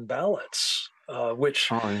mail-in ballots,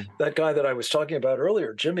 which that guy that I was talking about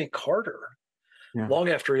earlier, Jimmy Carter, long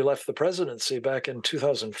after he left the presidency back in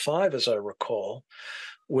 2005, as I recall,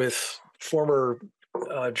 with former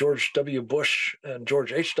George W. Bush and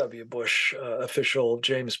George H.W. Bush official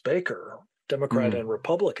James Baker, Democrat and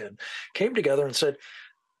Republican, came together and said,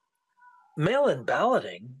 mail-in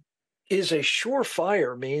balloting is a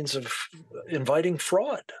surefire means of inviting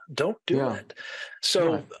fraud. Don't do it.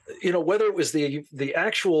 So, whether it was the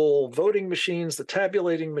actual voting machines, the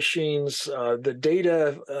tabulating machines, the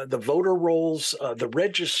data, the voter rolls, the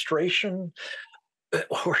registration,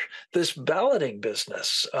 or this balloting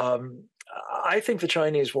business, I think the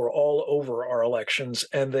Chinese were all over our elections,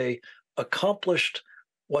 and they accomplished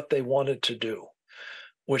what they wanted to do,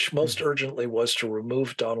 which most urgently was to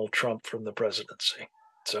remove Donald Trump from the presidency.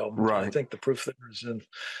 So I think the proof there is in,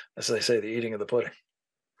 as they say, the eating of the pudding.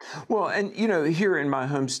 Well, and here in my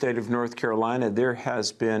home state of North Carolina, there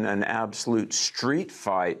has been an absolute street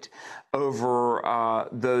fight over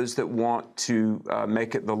those that want to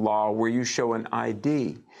make it the law where you show an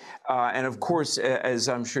ID. And of course, as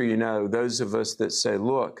I'm sure you know, those of us that say,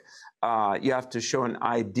 look, you have to show an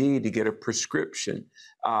ID to get a prescription.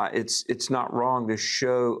 It's not wrong to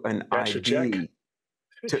show an ID.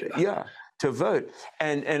 To vote.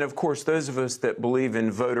 And of course, those of us that believe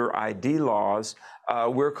in voter ID laws,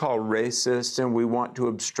 we're called racist, and we want to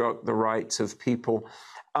obstruct the rights of people.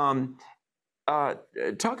 Talk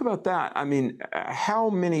about that. I mean, how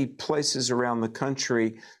many places around the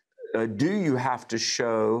country do you have to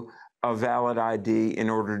show a valid ID in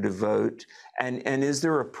order to vote? And is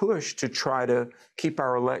there a push to try to keep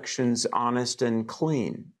our elections honest and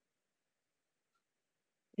clean?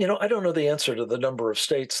 I don't know the answer to the number of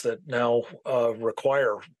states that now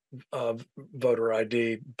require voter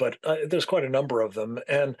ID, but there's quite a number of them.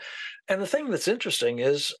 And the thing that's interesting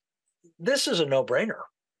is this is a no-brainer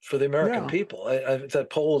for the American people. That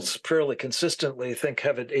polls fairly consistently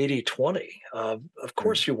have it 80-20. Of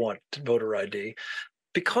course you want voter ID,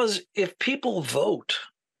 because if people vote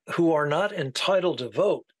who are not entitled to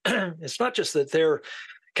vote, it's not just that they're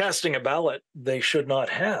casting a ballot they should not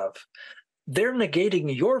have. They're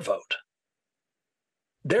negating your vote.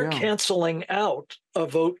 They're canceling out a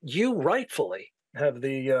vote you rightfully have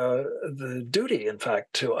the duty, in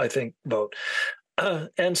fact, to, I think, vote.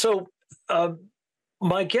 And so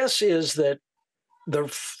my guess is that the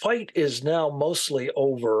fight is now mostly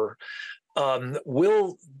over.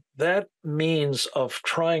 Will that means of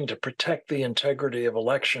trying to protect the integrity of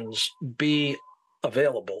elections be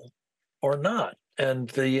available or not? And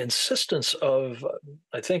the insistence of,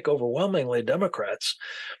 I think, overwhelmingly Democrats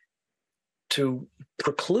to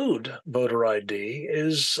preclude voter ID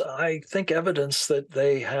is, I think, evidence that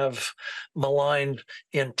they have malign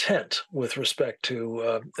intent with respect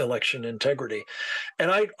to election integrity.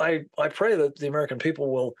 And I pray that the American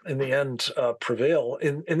people will, in the end, prevail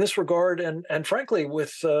in this regard, and frankly,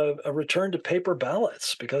 with a return to paper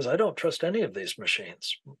ballots, because I don't trust any of these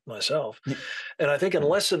machines myself. And I think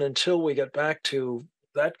unless and until we get back to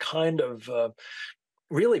that kind of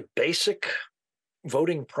really basic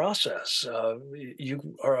voting process,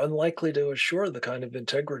 you are unlikely to assure the kind of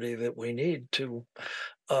integrity that we need to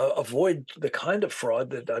avoid the kind of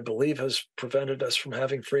fraud that I believe has prevented us from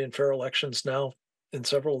having free and fair elections now in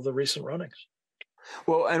several of the recent runnings.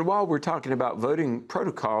 Well, and while we're talking about voting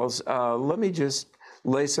protocols, let me just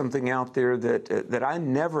lay something out there that I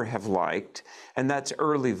never have liked, and that's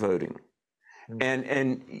early voting.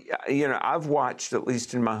 And I've watched, at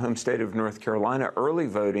least in my home state of North Carolina, early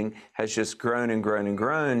voting has just grown and grown and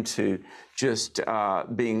grown to just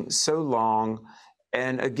being so long.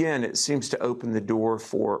 And again, it seems to open the door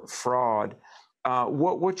for fraud.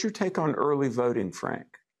 What's your take on early voting, Frank?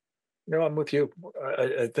 No, I'm with you.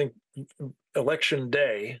 I think Election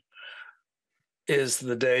Day is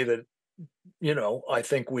the day that, I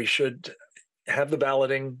think we should have the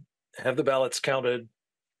balloting, have the ballots counted,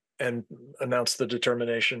 and announce the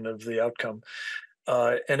determination of the outcome.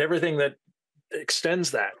 And everything that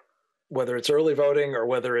extends that, whether it's early voting or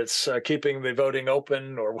whether it's keeping the voting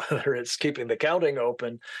open or whether it's keeping the counting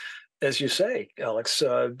open, as you say, Alex,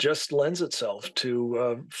 just lends itself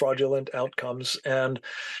to fraudulent outcomes. And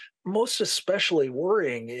most especially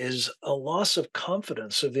worrying is a loss of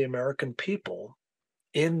confidence of the American people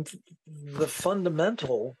in the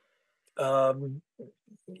fundamental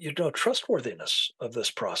trustworthiness of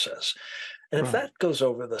this process. And if that goes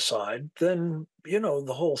over the side, then,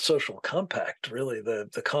 the whole social compact, really,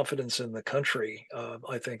 the confidence in the country,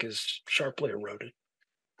 I think, is sharply eroded.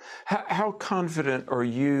 How confident are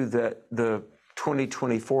you that the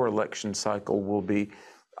 2024 election cycle will be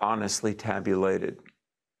honestly tabulated?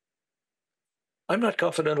 I'm not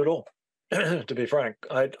confident at all, to be frank.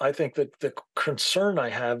 I think that the concern I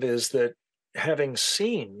have is that, having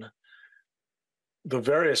seen the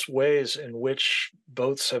various ways in which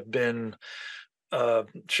votes have been,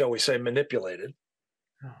 shall we say, manipulated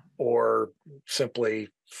or simply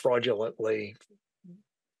fraudulently,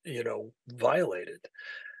 violated,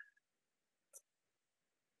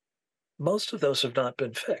 most of those have not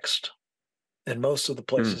been fixed in most of the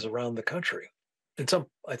places around the country. In some,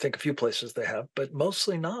 I think a few places they have, but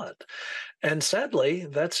mostly not. And sadly,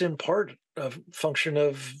 that's in part a function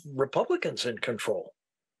of Republicans in control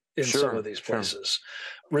in some of these places,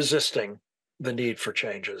 resisting the need for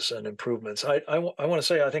changes and improvements. I want to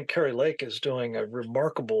say I think Kari Lake is doing a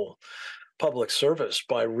remarkable public service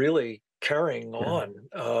by really carrying on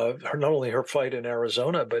not only her fight in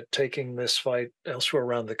Arizona, but taking this fight elsewhere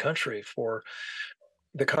around the country for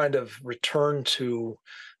the kind of return to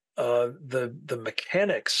the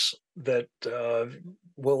mechanics that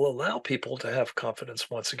will allow people to have confidence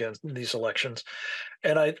once again in these elections.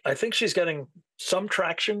 And I think she's getting some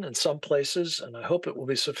traction in some places, and I hope it will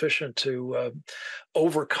be sufficient to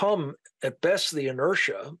overcome, at best, the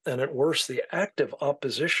inertia, and at worst, the active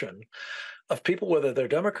opposition of people, whether they're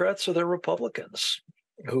Democrats or they're Republicans,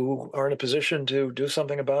 who are in a position to do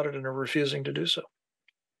something about it and are refusing to do so.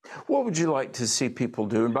 What would you like to see people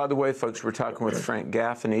do? And by the way, folks, we're talking with Frank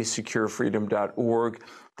Gaffney, securefreedom.org.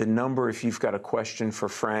 The number, if you've got a question for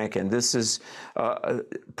Frank, and this is a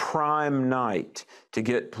prime night to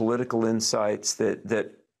get political insights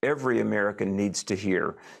that every American needs to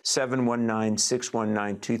hear.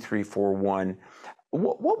 719-619-2341.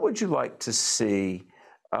 What would you like to see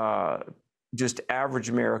just average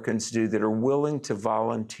Americans do that are willing to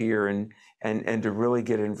volunteer and to really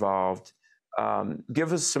get involved?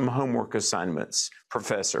 Give us some homework assignments,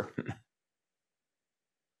 Professor.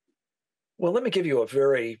 Well, let me give you a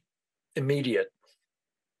very immediate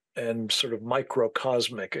and sort of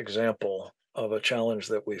microcosmic example of a challenge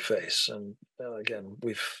that we face. And again,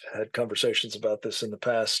 we've had conversations about this in the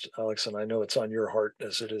past, Alex, and I know it's on your heart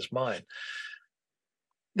as it is mine.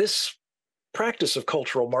 This practice of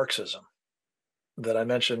cultural Marxism that I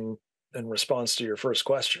mentioned in response to your first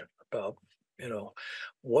question about,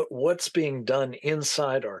 what's being done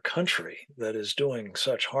inside our country that is doing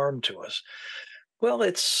such harm to us. Well,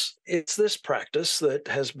 it's this practice that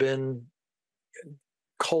has been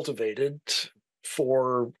cultivated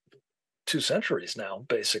for 2 centuries now,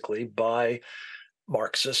 basically, by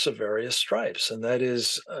Marxists of various stripes, and that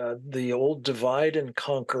is the old divide and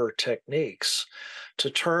conquer techniques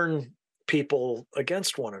to turn people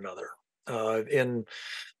against one another. In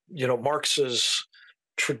Marx's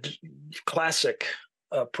classic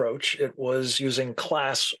approach, it was using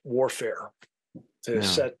class warfare to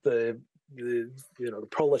set the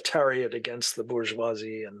proletariat against the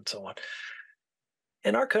bourgeoisie and so on.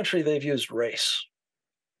 In our country, they've used race.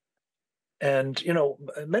 And,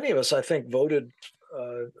 many of us, I think, voted,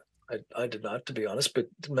 I did not, to be honest, but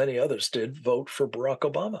many others did vote for Barack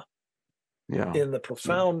Obama in the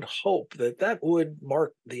profound hope that that would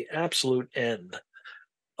mark the absolute end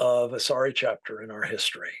of a sorry chapter in our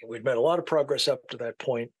history. We'd made a lot of progress up to that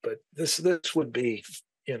point, but this would be,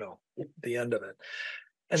 the end of it.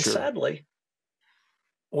 And sadly,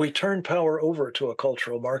 we turned power over to a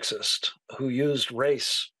cultural Marxist who used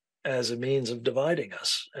race as a means of dividing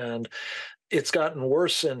us. And it's gotten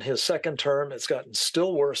worse in his second term. It's gotten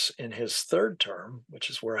still worse in his third term, which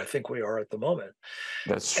is where I think we are at the moment.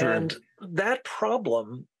 That's true. And that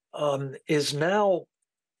problem is now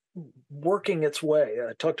working its way.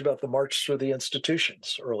 I talked about the march through the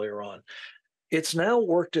institutions earlier on. It's now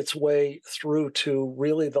worked its way through to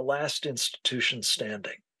really the last institution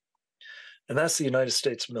standing. And that's the United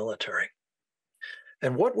States military.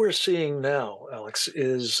 And what we're seeing now, Alex,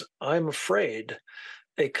 is, I'm afraid,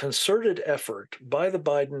 a concerted effort by the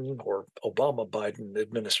Biden or Obama-Biden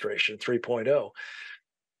administration 3.0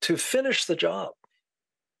 to finish the job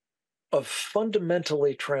of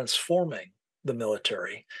fundamentally transforming the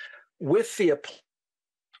military with the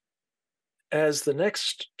as the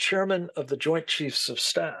next chairman of the Joint Chiefs of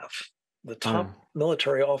Staff, the top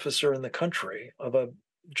military officer in the country, of a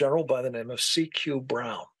general by the name of C.Q.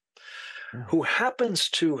 Brown, who happens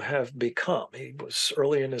to have become, he was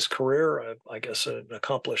early in his career, I guess, an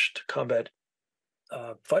accomplished combat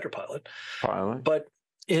fighter pilot. But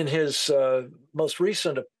in his most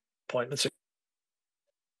recent appointments,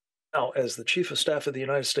 now as the Chief of Staff of the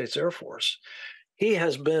United States Air Force, he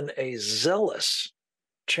has been a zealous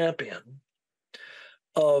champion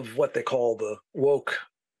of what they call the woke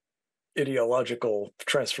ideological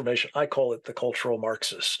transformation. I call it the cultural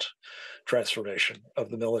Marxist transformation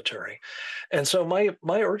of the military. And so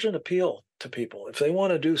my urgent appeal to people, if they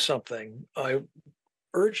want to do something, I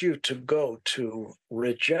urge you to go to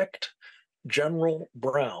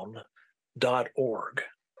rejectgeneralbrown.org.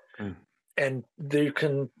 And you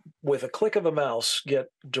can, with a click of a mouse,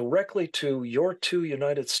 get directly to your 2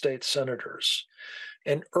 United States senators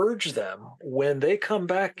and urge them, when they come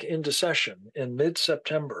back into session in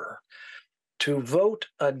mid-September, to vote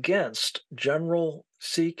against General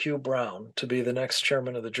C.Q. Brown to be the next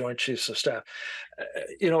chairman of the Joint Chiefs of Staff.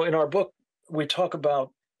 In our book, we talk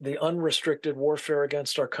about the unrestricted warfare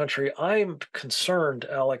against our country. I'm concerned,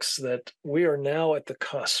 Alex, that we are now at the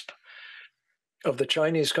cusp of the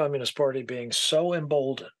Chinese Communist Party being so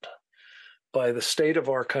emboldened by the state of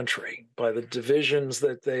our country, by the divisions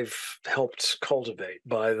that they've helped cultivate,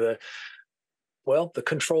 by the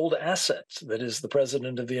controlled asset that is the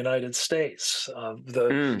President of the United States,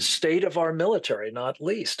 the state of our military, not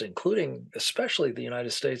least, including especially the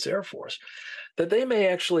United States Air Force, that they may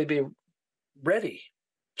actually be ready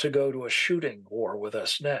to go to a shooting war with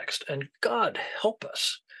us next. And God help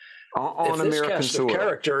us. On if this American cast soil. of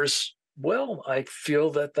characters, well, I feel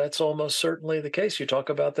that that's almost certainly the case. You talk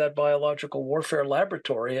about that biological warfare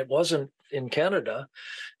laboratory. It wasn't in Canada.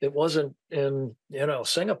 It wasn't in,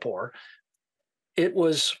 Singapore. It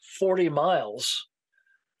was 40 miles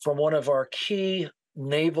from one of our key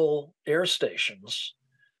naval air stations,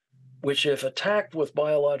 which, if attacked with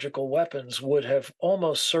biological weapons, would have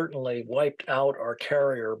almost certainly wiped out our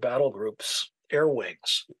carrier battle groups' air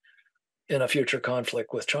wings in a future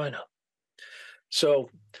conflict with China. So,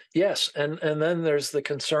 yes, and then there's the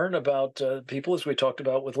concern about people, as we talked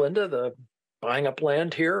about with Linda, the buying up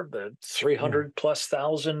land here, the 300 plus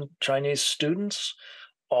thousand Chinese students,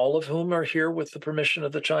 all of whom are here with the permission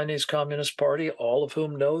of the Chinese Communist Party, all of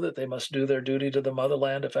whom know that they must do their duty to the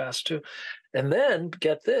motherland if asked to. And then,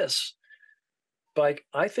 get this, by,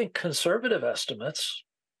 I think, conservative estimates,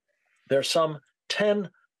 there's some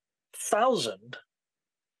 10,000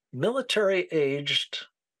 military-aged,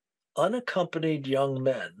 unaccompanied young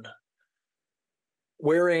men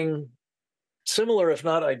wearing similar, if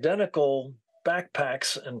not identical,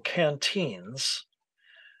 backpacks and canteens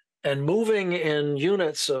and moving in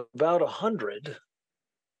units of about 100,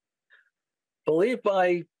 believed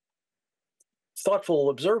by thoughtful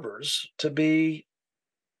observers to be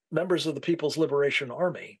members of the People's Liberation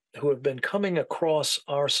Army who have been coming across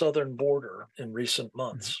our southern border in recent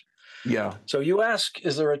months. Yeah. So you ask,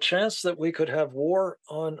 is there a chance that we could have war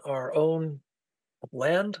on our own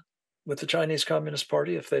land with the Chinese Communist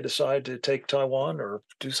Party if they decide to take Taiwan or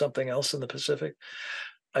do something else in the Pacific?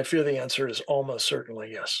 I fear the answer is almost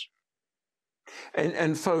certainly yes.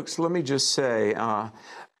 And folks, let me just say,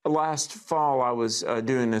 last fall I was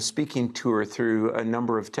doing a speaking tour through a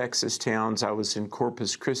number of Texas towns. I was in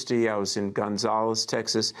Corpus Christi, I was in Gonzales,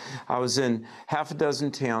 Texas. I was in half a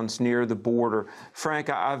dozen towns near the border. Frank,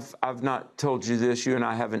 I've not told you this, you and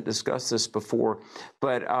I haven't discussed this before,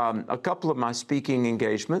 but a couple of my speaking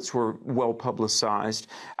engagements were well publicized.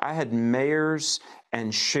 I had mayors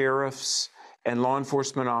and sheriffs and law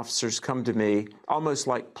enforcement officers come to me almost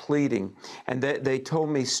like pleading. And they told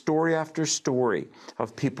me story after story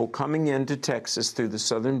of people coming into Texas through the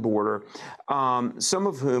southern border, some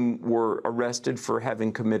of whom were arrested for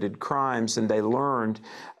having committed crimes. And they learned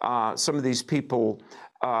some of these people,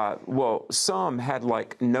 well, some had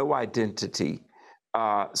like no identity.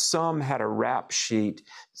 Some had a rap sheet.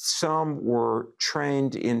 Some were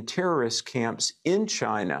trained in terrorist camps in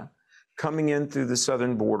China, coming in through the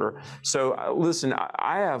southern border. So listen,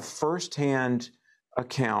 I have firsthand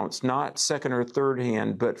accounts, not second or third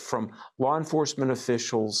hand, but from law enforcement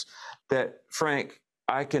officials that, Frank,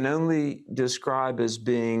 I can only describe as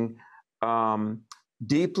being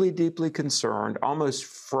deeply, deeply concerned, almost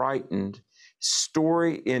frightened.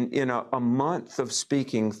 Story in a month of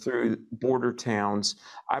speaking through border towns,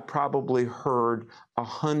 I probably heard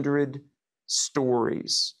 100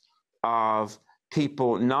 stories of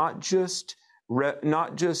people, not just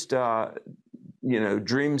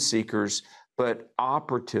dream seekers, but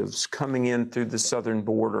operatives coming in through the southern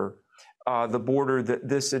border, the border that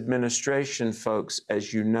this administration, folks,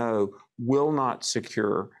 as you know, will not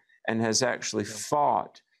secure and has actually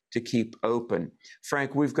fought to keep open.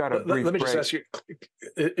 Frank, we've got a brief Let me break. just ask you,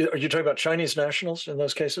 are you talking about Chinese nationals in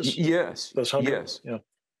those cases? Yes. Those 100? Yes. Yeah.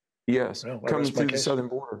 Yes. Well, Coming through the southern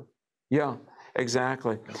border. Yeah.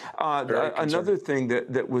 Exactly. Another thing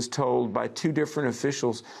that was told by two different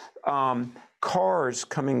officials, cars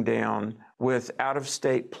coming down with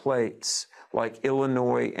out-of-state plates like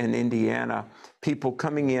Illinois and Indiana, people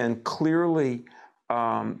coming in, clearly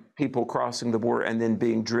people crossing the border and then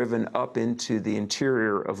being driven up into the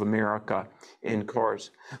interior of America in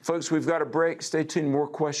cars. Folks, we've got a break. Stay tuned. More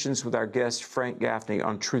questions with our guest, Frank Gaffney,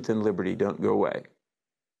 on Truth and Liberty. Don't go away.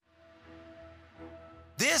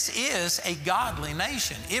 This is a godly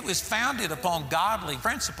nation. It was founded upon godly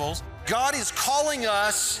principles. God is calling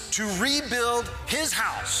us to rebuild His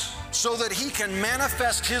house so that He can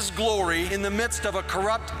manifest His glory in the midst of a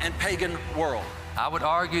corrupt and pagan world. I would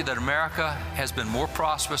argue that America has been more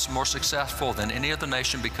prosperous, more successful than any other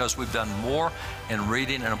nation because we've done more in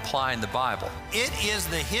reading and applying the Bible. It is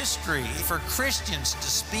the history for Christians to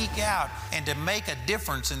speak out and to make a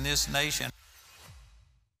difference in this nation.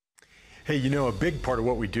 Hey, you know, a big part of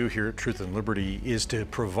what we do here at Truth and Liberty is to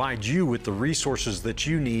provide you with the resources that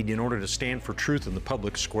you need in order to stand for truth in the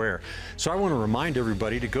public square. So I want to remind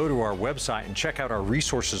everybody to go to our website and check out our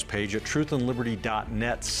resources page at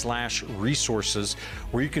truthandliberty.net/resources,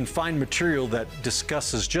 where you can find material that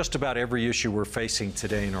discusses just about every issue we're facing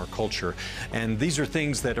today in our culture. And these are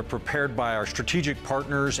things that are prepared by our strategic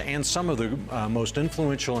partners and some of the most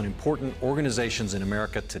influential and important organizations in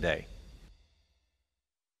America today.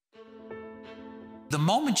 The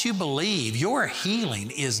moment you believe, your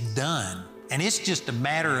healing is done. And it's just a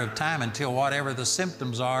matter of time until whatever the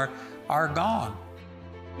symptoms are gone.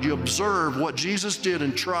 You observe what Jesus did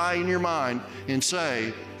and try in your mind and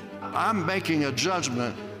say, I'm making a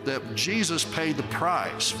judgment that Jesus paid the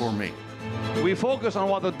price for me. We focus on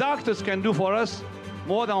what the doctors can do for us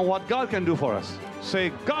more than what God can do for us.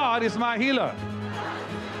 Say, God is my healer,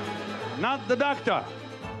 not the doctor.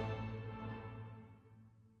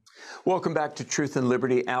 Welcome back to Truth and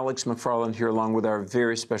Liberty. Alex McFarland here along with our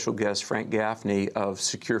very special guest, Frank Gaffney of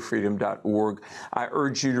SecureFreedom.org. I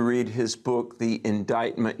urge you to read his book, The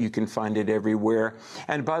Indictment. You can find it everywhere.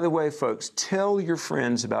 And by the way, folks, tell your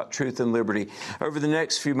friends about Truth and Liberty. Over the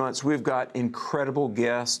next few months, we've got incredible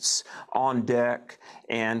guests on deck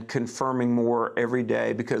and confirming more every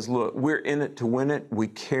day because, look, we're in it to win it. We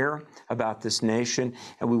care about this nation,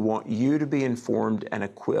 and we want you to be informed and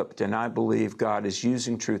equipped. And I believe God is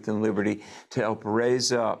using Truth and Liberty to help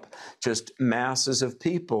raise up just masses of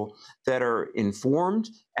people that are informed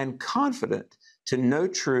and confident to know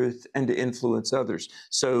truth and to influence others.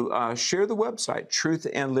 So share the website,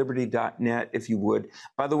 truthandliberty.net, if you would.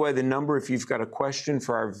 By the way, the number, if you've got a question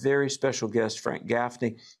for our very special guest, Frank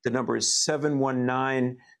Gaffney, the number is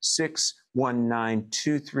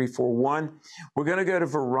 719-619-2341. We're going to go to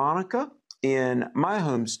Veronica in my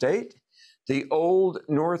home state, the old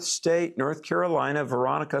North State, North Carolina.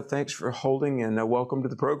 Veronica, thanks for holding and welcome to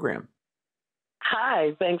the program.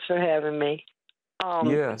 Hi, thanks for having me.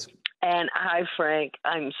 Yes. And hi, Frank.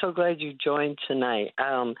 I'm so glad you joined tonight.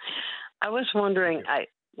 I was wondering,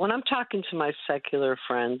 when I'm talking to my secular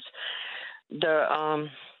friends, the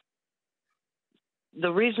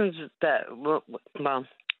reasons that, well,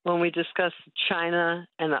 when we discuss China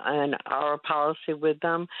and our policy with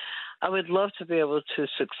them, I would love to be able to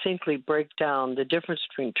succinctly break down the difference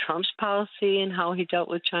between Trump's policy and how he dealt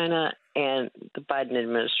with China and the Biden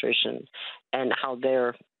administration and how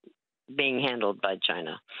they're being handled by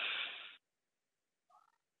China.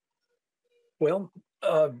 Well,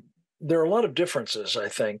 there are a lot of differences, I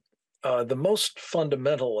think. The most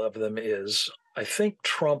fundamental of them is, I think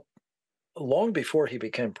Trump, long before he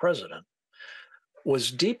became president,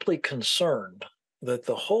 was deeply concerned that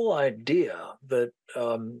the whole idea that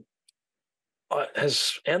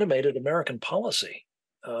has animated American policy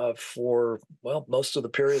for, well, most of the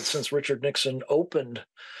period since Richard Nixon opened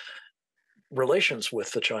relations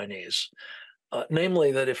with the Chinese,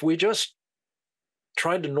 namely that if we just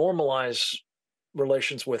tried to normalize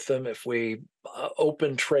relations with them, if we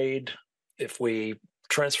open trade, if we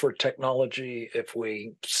transferred technology, if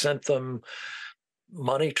we sent them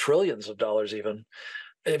money, trillions of dollars even,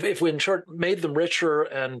 if we in short made them richer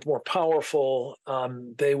and more powerful,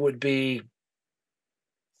 they would be,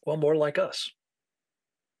 well, more like us.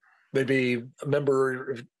 They'd be a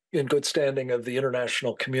member in good standing of the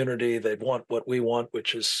international community. They'd want what we want,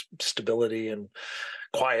 which is stability and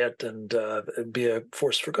quiet, and be a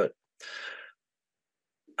force for good.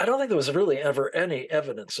 I don't think there was really ever any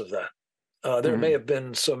evidence of that. There may have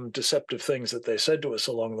been some deceptive things that they said to us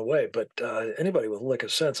along the way, but anybody with a lick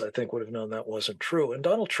of sense, I think, would have known that wasn't true. And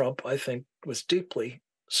Donald Trump, I think, was deeply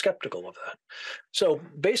skeptical of that. So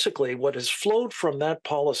basically, what has flowed from that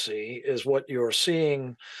policy is what you're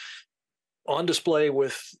seeing on display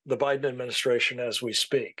with the Biden administration as we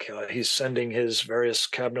speak. He's sending his various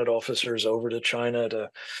cabinet officers over to China to,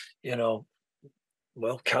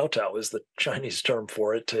 well, kowtow is the Chinese term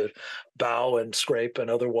for it, to bow and scrape and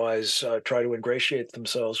otherwise try to ingratiate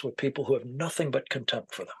themselves with people who have nothing but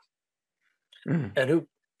contempt for them and who,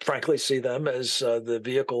 frankly, see them as the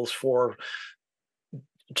vehicles for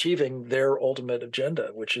achieving their ultimate agenda,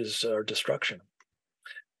 which is destruction.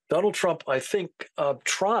 Donald Trump, I think,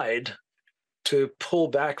 tried to pull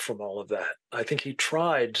back from all of that. I think he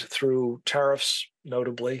tried through tariffs,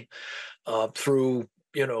 notably, through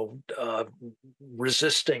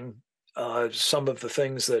resisting some of the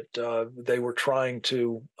things that they were trying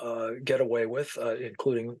to get away with,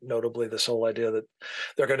 including notably this whole idea that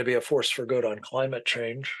they're going to be a force for good on climate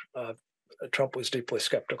change. Trump was deeply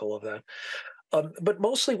skeptical of that. But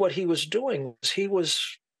mostly what he was doing was he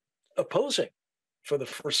was opposing, for the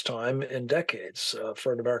first time in decades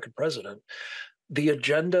for an American president, the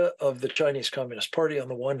agenda of the Chinese Communist Party on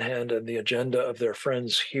the one hand and the agenda of their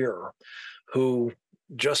friends here who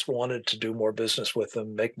just wanted to do more business with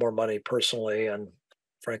them, make more money personally, and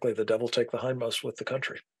frankly, the devil take the hindmost with the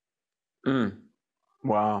country.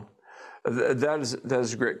 Wow. That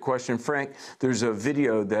is a great question. Frank, there's a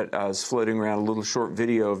video that is floating around, a little short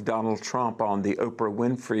video of Donald Trump on the Oprah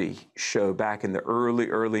Winfrey show back in the early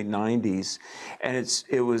 90s. And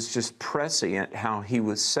it was just prescient how he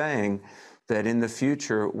was saying that in the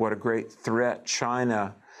future, what a great threat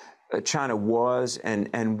China was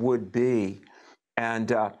and would be.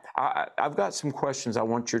 And I've got some questions. I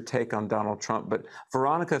want your take on Donald Trump. But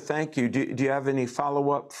Veronica, thank you. Do you have any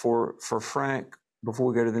follow-up for Frank before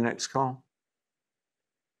we go to the next call?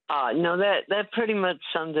 No, that pretty much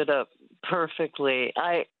summed it up perfectly.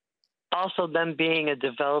 Also, them being a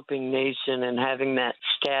developing nation and having that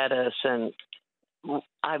status,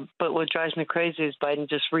 but what drives me crazy is Biden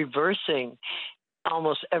just reversing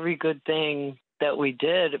almost every good thing that we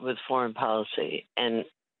did with foreign policy. And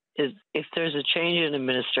if there's a change in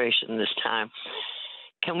administration this time,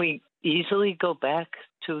 can we easily go back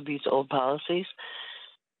to these old policies?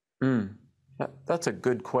 That's a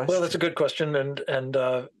good question. Well, that's a good question, and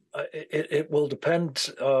it will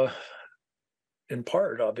depend in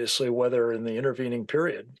part, obviously, whether in the intervening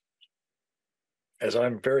period, as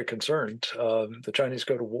I'm very concerned, the Chinese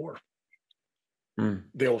go to war.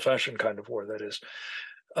 The old-fashioned kind of war, that is.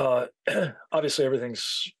 Obviously,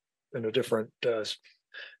 everything's in a different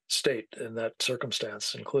state in that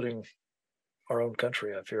circumstance, including our own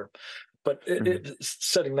country, I fear. But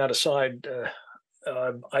setting that aside,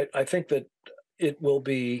 I think that it will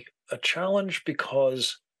be a challenge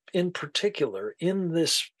because, in particular, in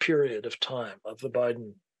this period of time of the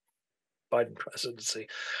Biden presidency,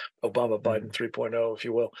 Obama-Biden 3.0, if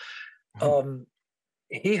you will,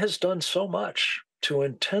 he has done so much to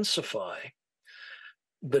intensify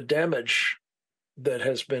the damage that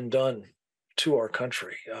has been done to our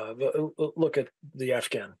country. Look at the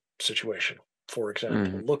Afghan situation, for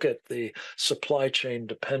example. Look at the supply chain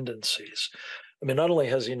dependencies. I mean, not only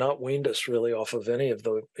has he not weaned us really off of any of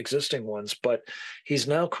the existing ones, but he's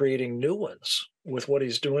now creating new ones with what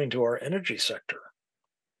he's doing to our energy sector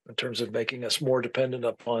in terms of making us more dependent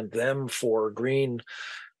upon them for green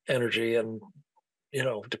energy and,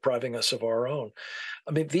 depriving us of our own.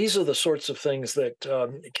 I mean, these are the sorts of things that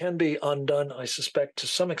can be undone, I suspect, to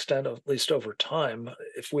some extent, at least over time,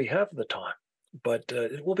 if we have the time. But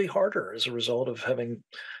it will be harder as a result of having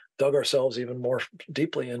dug ourselves even more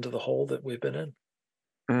deeply into the hole that we've been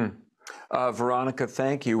in. Veronica,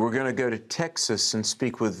 thank you. We're going to go to Texas and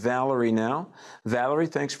speak with Valerie now. Valerie,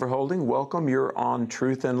 thanks for holding. Welcome. You're on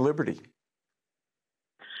Truth and Liberty.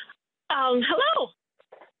 Hello.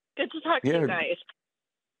 Good to talk to you guys.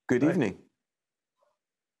 Good evening.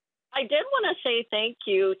 I did want to say thank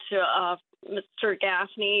you to Mr.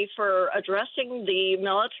 Gaffney for addressing the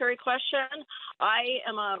military question. I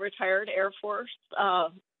am a retired Air Force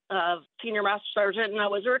senior master sergeant, and I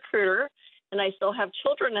was a recruiter, and I still have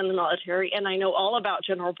children in the military, and I know all about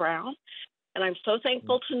General Brown. And I'm so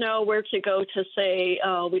thankful to know where to go to say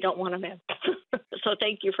we don't want him in. So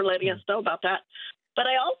thank you for letting us know about that. But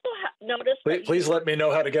I also noticed... Please let me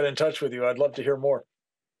know how to get in touch with you. I'd love to hear more.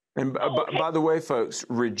 And by the way, folks,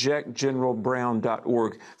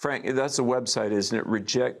 rejectgeneralbrown.org. Frank, that's a website, isn't it?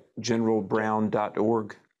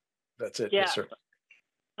 Rejectgeneralbrown.org. That's it. Yeah. Yes, sir.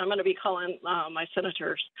 I'm going to be calling my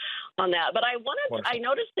senators on that. But I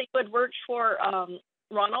noticed that you had worked for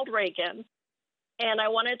Ronald Reagan, and I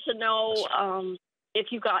wanted to know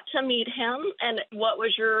if you got to meet him and what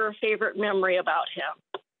was your favorite memory about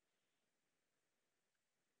him?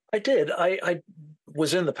 I did. I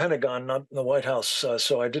was in the Pentagon, not in the White House,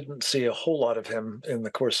 so I didn't see a whole lot of him in the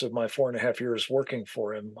course of my 4.5 years working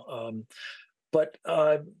for him. But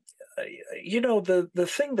the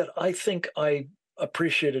thing that I think I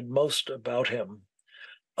appreciated most about him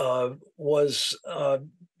was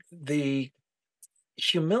the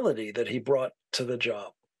humility that he brought to the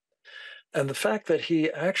job, and the fact that he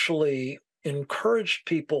actually encouraged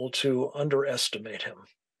people to underestimate him.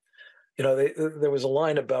 There was a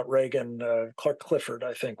line about Reagan, Clark Clifford,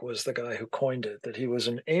 I think, was the guy who coined it, that he was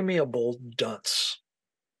an amiable dunce.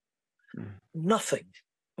 Nothing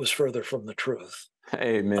was further from the truth.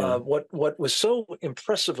 Amen. What was so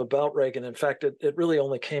impressive about Reagan, in fact, it really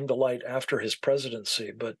only came to light after his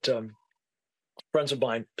presidency, but friends of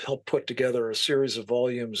mine helped put together a series of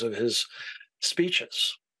volumes of his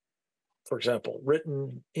speeches, for example,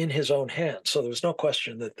 written in his own hand. So there was no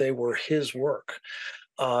question that they were his work.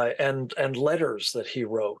 And letters that he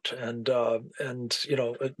wrote, and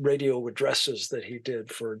radio addresses that he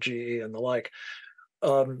did for GE and the like.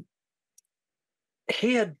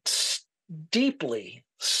 He had deeply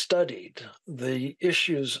studied the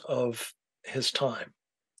issues of his time.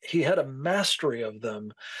 He had a mastery of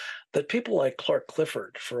them that people like Clark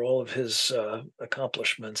Clifford, for all of his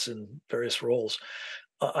accomplishments in various roles,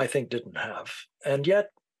 I think didn't have. And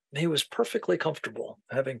yet, he was perfectly comfortable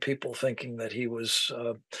having people thinking that he was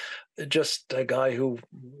just a guy who,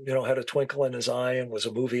 had a twinkle in his eye and was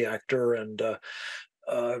a movie actor and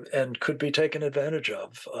could be taken advantage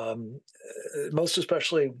of, most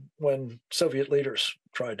especially when Soviet leaders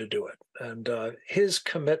tried to do it. And his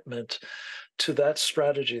commitment to that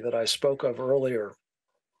strategy that I spoke of earlier,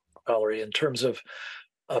 Valerie, in terms of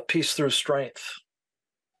peace through strength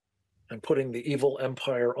and putting the evil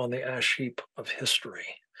empire on the ash heap of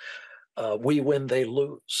history. We win, they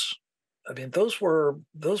lose. I mean, those were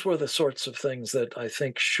the sorts of things that I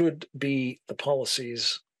think should be the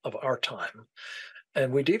policies of our time.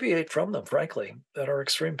 And we deviate from them, frankly, at our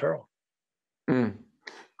extreme peril. Mm.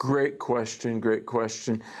 Great question. Great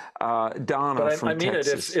question. Donna But from I mean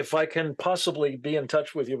Texas. it. If I can possibly be in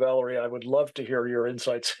touch with you, Valerie, I would love to hear your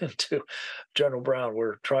insights into General Brown.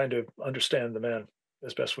 We're trying to understand the man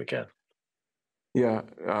as best we can. Yeah,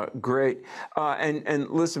 great. And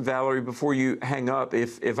listen, Valerie, before you hang up,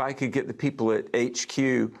 if I could get the people at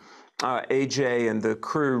HQ, AJ and the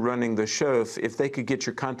crew running the show, if they could get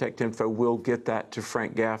your contact info, we'll get that to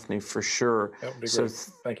Frank Gaffney for sure. That would be So great.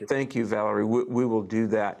 Thank you. Thank you, Valerie. We will do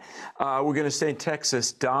that. We're going to stay in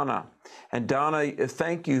Texas. Donna. And Donna,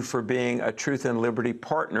 thank you for being a Truth and Liberty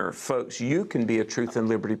partner. Folks, you can be a Truth and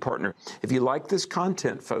Liberty partner. If you like this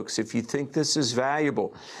content, folks, if you think this is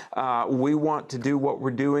valuable, we want to do what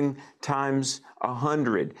we're doing times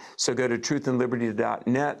 100. So go to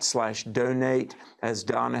truthandliberty.net/donate, as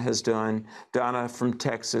Donna has done. Donna from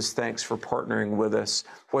Texas, thanks for partnering with us.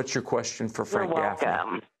 What's your question for Frank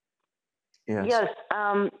Gaffney? You're welcome. Yes.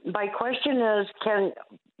 My question is, can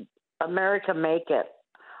America make it?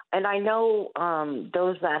 And I know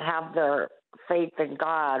those that have their faith in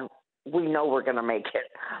God, we know we're going to make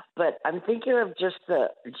it. But I'm thinking of just the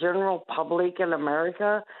general public in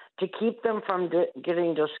America, to keep them from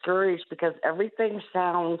getting discouraged, because everything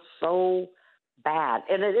sounds so bad.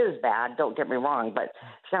 And it is bad, don't get me wrong, but it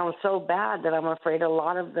sounds so bad that I'm afraid a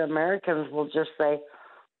lot of the Americans will just say,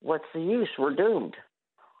 what's the use? We're doomed.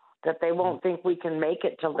 That they won't think we can make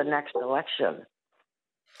it till the next election.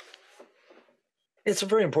 It's a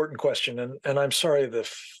very important question, and I'm sorry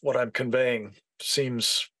if what I'm conveying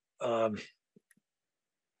seems to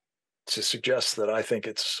suggest that I think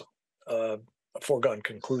it's a foregone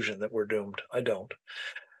conclusion that we're doomed. I don't.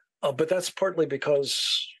 But that's partly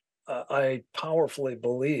because I powerfully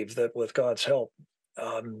believe that with God's help,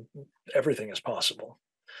 everything is possible.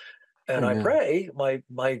 And I pray, my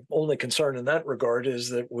only concern in that regard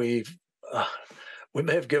is that we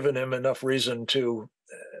may have given him enough reason to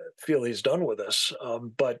feel he's done with us.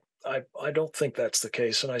 But I don't think that's the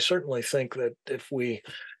case. And I certainly think that if we,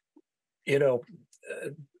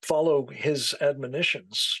 follow his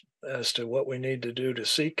admonitions as to what we need to do to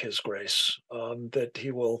seek his grace, that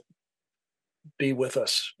he will be with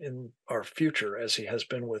us in our future as he has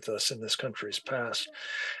been with us in this country's past.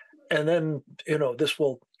 And then, this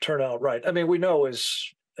will turn out right. I mean, we know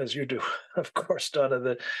as you do, of course, Donna,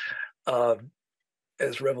 that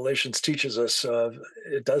as Revelations teaches us,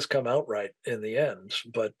 it does come out right in the end.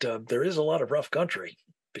 But there is a lot of rough country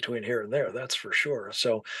between here and there, that's for sure.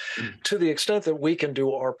 So to the extent that we can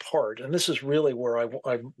do our part, and this is really where I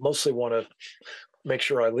mostly want to make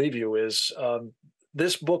sure I leave you, is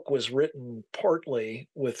this book was written partly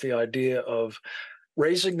with the idea of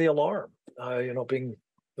raising the alarm, being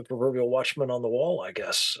the proverbial watchman on the wall, I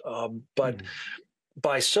guess. But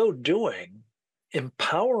by so doing,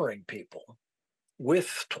 empowering people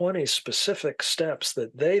with 20 specific steps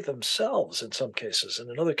that they themselves, in some cases,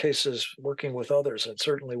 and in other cases, working with others, and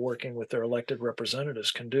certainly working with their elected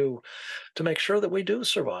representatives, can do to make sure that we do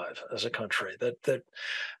survive as a country. That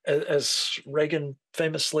as Reagan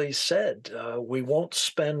famously said, we won't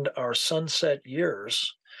spend our sunset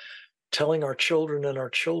years telling our children and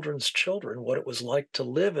our children's children what it was like to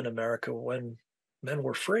live in America when men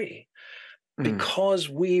were free, because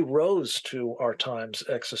we rose to our time's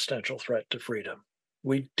existential threat to freedom.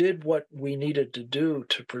 We did what we needed to do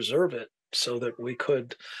to preserve it so that we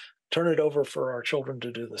could turn it over for our children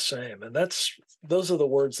to do the same. And those are the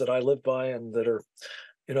words that I live by, and that are,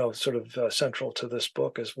 sort of central to this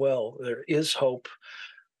book as well. There is hope.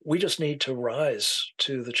 We just need to rise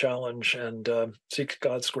to the challenge and seek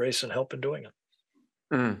God's grace and help in doing it.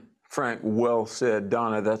 Frank, well said.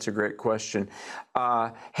 Donna, that's a great question.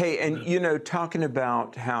 Hey, and, talking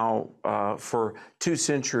about how for 2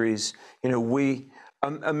 centuries,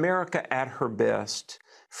 America at her best,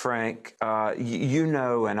 Frank,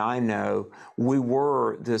 and I know, we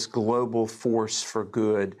were this global force for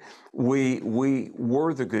good. We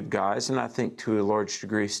were the good guys, and I think to a large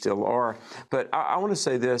degree still are. But I want to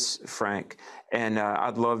say this, Frank, and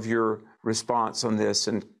I'd love your response on this.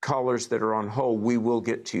 And callers that are on hold, we will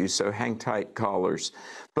get to you, so hang tight, callers.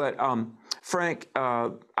 But Frank,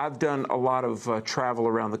 I've done a lot of travel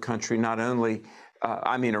around the country, around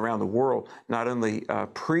the world, not only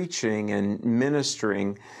preaching and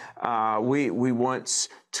ministering. We once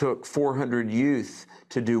took 400 youth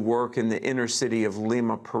to do work in the inner city of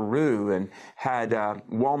Lima, Peru, and had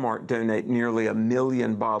Walmart donate nearly 1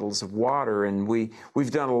 million bottles of water. And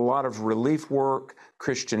we've done a lot of relief work,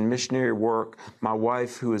 Christian missionary work. My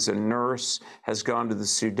wife, who is a nurse, has gone to the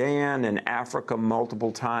Sudan and Africa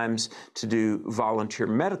multiple times to do volunteer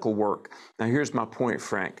medical work. Now, here's my point,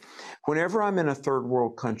 Frank. Whenever I'm in a third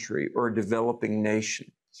world country or a developing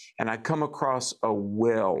nation, and I come across a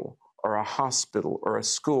well or a hospital or a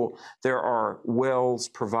school, there are wells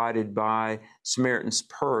provided by Samaritan's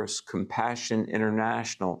Purse, Compassion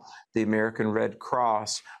International, the American Red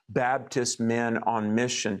Cross, Baptist Men on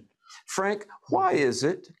Mission. Frank, why is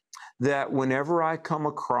it that whenever I come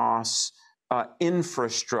across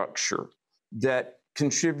infrastructure that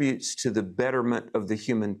contributes to the betterment of the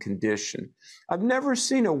human condition, I've never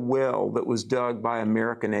seen a well that was dug by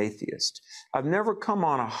American atheists. I've never come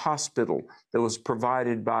on a hospital that was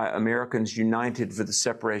provided by Americans United for the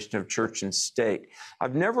Separation of Church and State.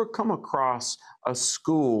 I've never come across a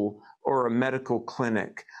school or a medical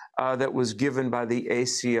clinic that was given by the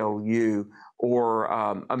ACLU or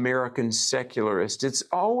American secularists. It's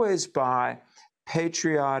always by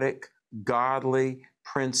patriotic, godly,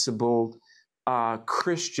 principled,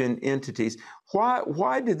 Christian entities.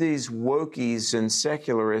 Why do these wokies and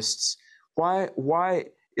secularists, why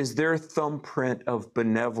is their thumbprint of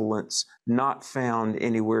benevolence not found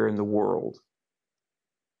anywhere in the world?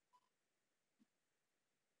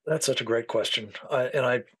 That's such a great question.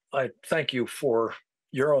 I thank you for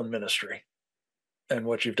your own ministry and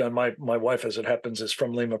what you've done. My wife, as it happens, is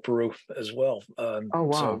from Lima, Peru as well. Oh,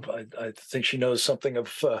 wow. So I think she knows something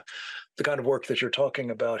of the kind of work that you're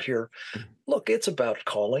talking about here. Look, it's about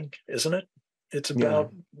calling, isn't it? It's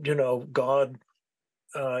about, God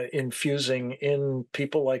infusing in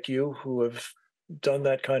people like you who have done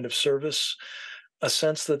that kind of service a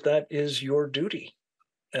sense that that is your duty.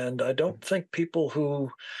 And I don't think people who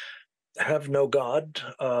have no God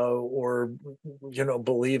or,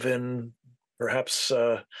 believe in perhaps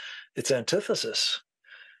its antithesis,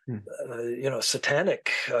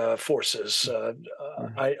 satanic forces,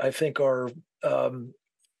 I think are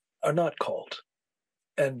not called.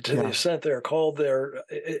 And to the extent they're called,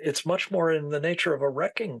 it's much more in the nature of a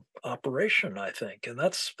wrecking operation, I think. And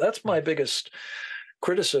that's my biggest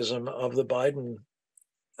criticism of the Biden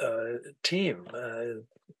team,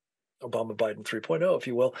 Obama Biden 3.0, if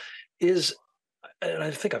you will, is, and I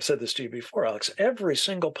think I've said this to you before, Alex, every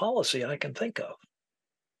single policy I can think of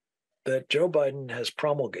that Joe Biden has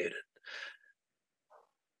promulgated,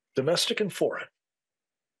 domestic and foreign,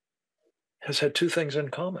 has had two things in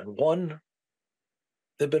common. One,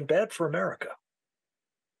 they've been bad for America.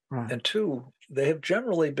 Right. And two, they have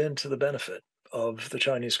generally been to the benefit of the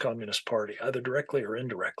Chinese Communist Party, either directly or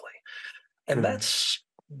indirectly. And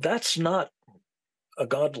that's not a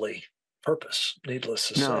godly purpose, needless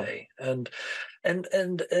to say. And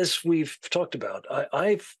as we've talked about,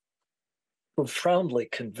 I've profoundly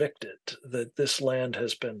convicted that this land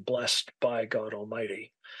has been blessed by God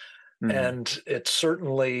Almighty. And it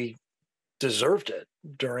certainly deserved it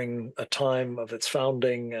during a time of its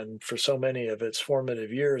founding and for so many of its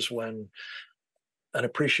formative years, when an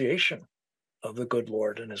appreciation of the good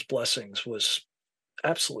Lord and his blessings was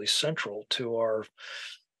absolutely central to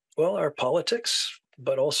our politics,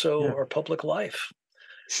 but also our public life.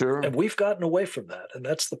 Sure. And we've gotten away from that. And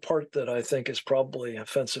that's the part that I think is probably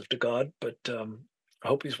offensive to God, but I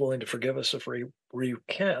hope he's willing to forgive us if we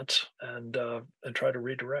recant and try to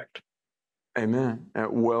redirect. Amen.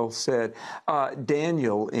 Well said.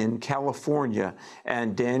 Daniel in California,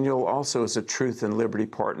 and Daniel also is a Truth and Liberty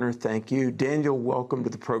partner. Thank you. Daniel, welcome to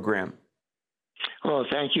the program. Well,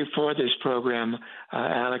 thank you for this program,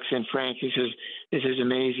 Alex and Frank. This is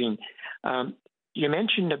amazing. You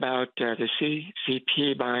mentioned about the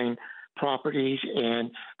CCP buying properties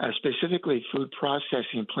and specifically food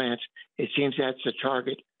processing plants. It seems that's a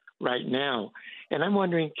target right now. And I'm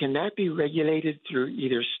wondering, can that be regulated through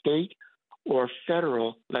either state or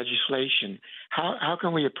federal legislation? How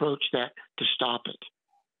can we approach that to stop it?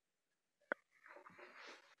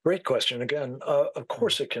 Great question. Again, of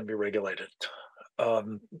course it can be regulated.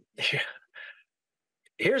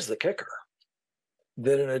 Here's the kicker,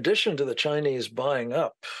 that in addition to the Chinese buying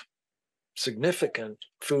up significant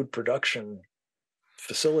food production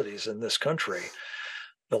facilities in this country,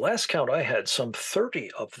 the last count I had, some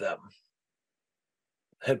 30 of them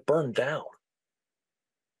had burned down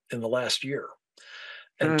in the last year.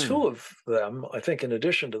 And two of them, I think in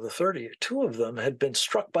addition to the 30, two of them had been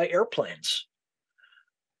struck by airplanes.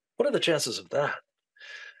 What are the chances of that?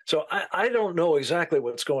 So I don't know exactly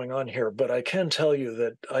what's going on here, but I can tell you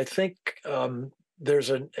that I think there's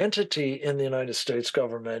an entity in the United States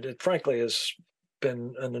government. It frankly has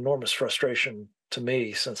been an enormous frustration to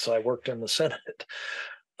me since I worked in the Senate.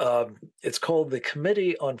 It's called the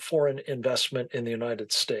Committee on Foreign Investment in the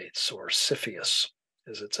United States, or CFIUS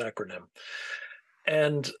is its acronym.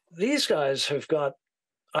 And these guys have got,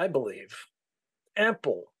 I believe,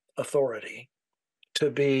 ample authority to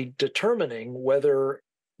be determining whether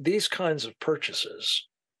these kinds of purchases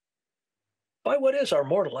by what is our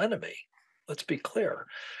mortal enemy, let's be clear,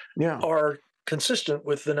 are consistent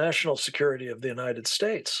with the national security of the United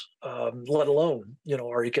States, let alone,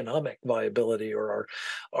 our economic viability or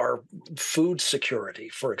our food security,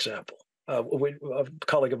 for example. A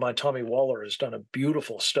colleague of mine, Tommy Waller, has done a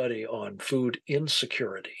beautiful study on food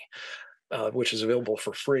insecurity, which is available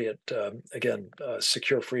for free at,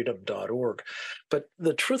 securefreedom.org. But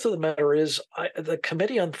the truth of the matter is, the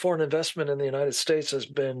Committee on Foreign Investment in the United States has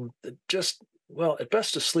been just, at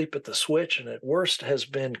best asleep at the switch, and at worst has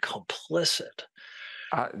been complicit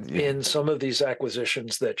in some of these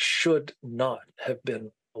acquisitions that should not have been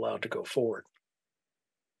allowed to go forward.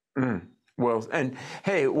 Well, and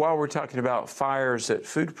hey, while we're talking about fires at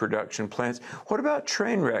food production plants, what about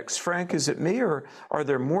train wrecks? Frank, is it me, or are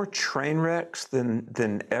there more train wrecks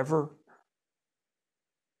than ever?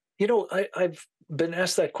 I've been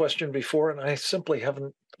asked that question before, and I simply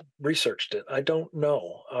haven't researched it. I don't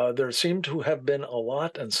know. There seem to have been a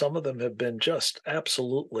lot, and some of them have been just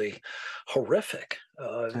absolutely horrific,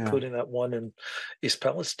 including that one in East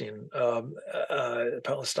Palestine. I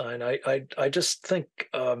just think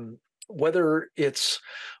whether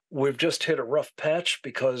we've just hit a rough patch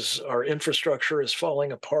because our infrastructure is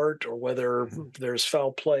falling apart, or whether there's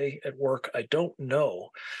foul play at work, I don't know.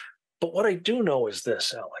 But what I do know is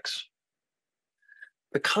this, Alex.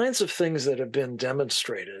 The kinds of things that have been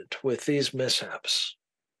demonstrated with these mishaps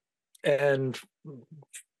and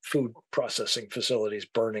food processing facilities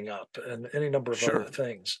burning up and any number of other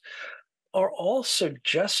things are all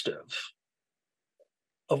suggestive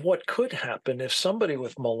of what could happen if somebody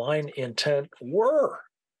with malign intent were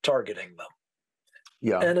targeting them.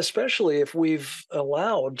 Yeah. And especially if we've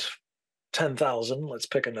allowed 10,000, let's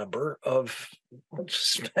pick a number, of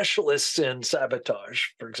specialists in sabotage,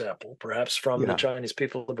 for example, perhaps from the Chinese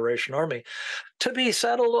People's Liberation Army, to be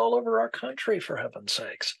settled all over our country, for heaven's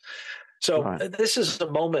sakes. So this is a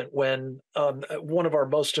moment when one of our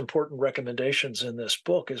most important recommendations in this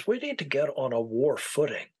book is we need to get on a war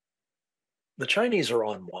footing. The Chinese are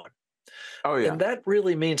on one. Oh, yeah. And that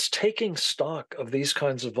really means taking stock of these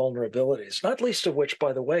kinds of vulnerabilities, not least of which,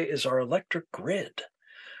 by the way, is our electric grid,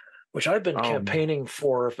 which I've been campaigning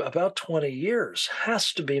for about 20 years,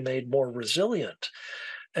 has to be made more resilient.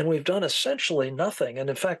 And we've done essentially nothing. And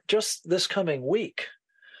in fact, just this coming week,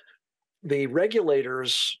 the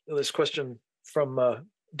regulators, this question from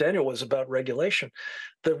Daniel was about regulation,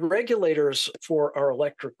 the regulators for our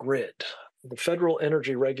electric grid, the Federal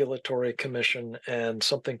Energy Regulatory Commission and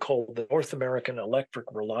something called the North American Electric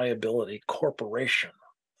Reliability Corporation,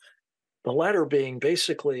 the latter being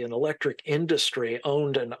basically an electric industry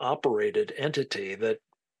owned and operated entity that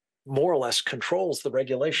more or less controls the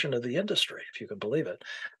regulation of the industry, if you can believe it.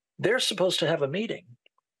 They're supposed to have a meeting,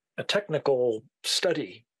 a technical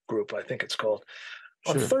study group, I think it's called,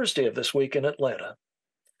 on Thursday of this week in Atlanta,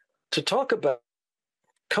 to talk about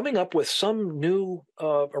coming up with some new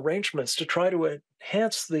arrangements to try to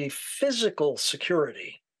enhance the physical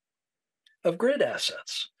security of grid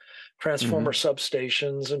assets, transformer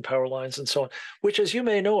substations and power lines and so on, which, as you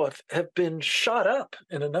may know, have been shot up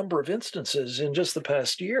in a number of instances in just the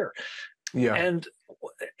past year. Yeah. And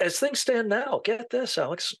as things stand now, get this,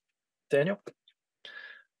 Alex, Daniel,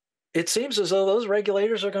 it seems as though those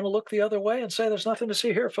regulators are going to look the other way and say, there's nothing to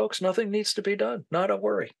see here, folks. Nothing needs to be done. Not a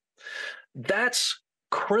worry. That's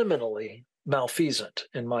criminally malfeasant,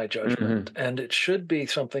 in my judgment, and it should be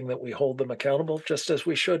something that we hold them accountable, just as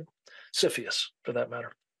we should CFIUS, for that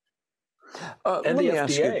matter. And the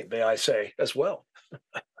FDA, may I say, as well.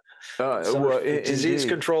 Disease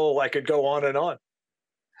control, I could go on and on.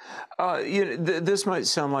 This might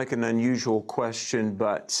sound like an unusual question,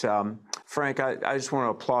 but Frank, I just want to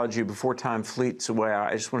applaud you. Before time fleets away,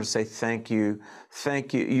 I just want to say thank you.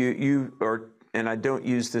 Thank you. You are, and I don't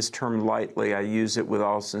use this term lightly, I use it with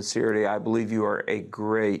all sincerity. I believe you are a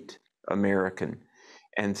great American.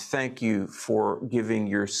 And thank you for giving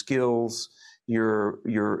your skills,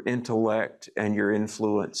 your intellect, and your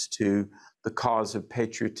influence to the cause of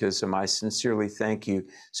patriotism. I sincerely thank you.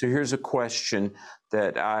 So here's a question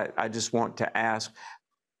that I just want to ask.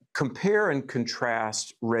 Compare and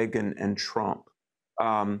contrast Reagan and Trump.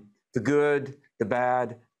 The good, the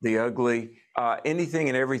bad, the ugly, anything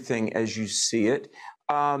and everything as you see it.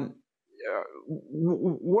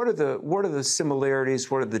 What are the similarities?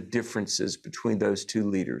 What are the differences between those two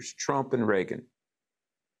leaders, Trump and Reagan?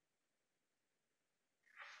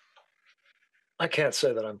 I can't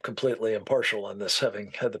say that I'm completely impartial on this,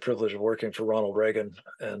 having had the privilege of working for Ronald Reagan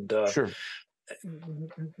and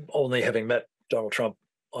only having met Donald Trump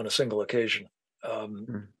on a single occasion.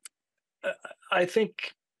 I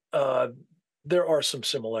think there are some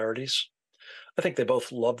similarities. I think they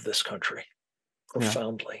both love this country.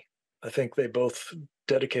 profoundly. I think they both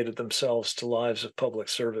dedicated themselves to lives of public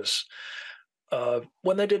service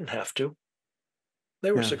when they didn't have to.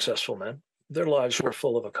 They were successful men. Their lives were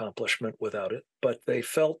full of accomplishment without it, but they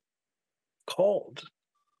felt called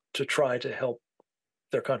to try to help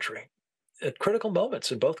their country at critical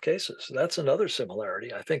moments in both cases. That's another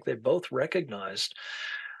similarity. I think they both recognized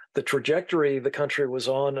the trajectory the country was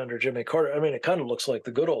on under Jimmy Carter. I mean, it kind of looks like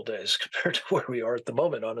the good old days compared to where we are at the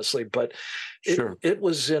moment, honestly, but it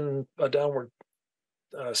was in a downward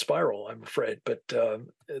spiral, I'm afraid. But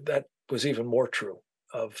that was even more true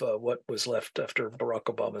of what was left after Barack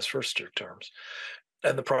Obama's first 2 terms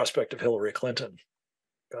and the prospect of Hillary Clinton.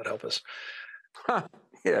 God help us.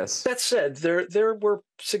 Yes. That said, there were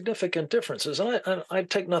significant differences, and I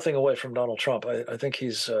take nothing away from Donald Trump. I think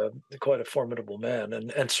he's quite a formidable man,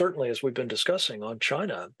 and certainly, as we've been discussing on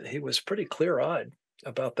China, he was pretty clear-eyed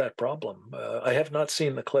about that problem. I have not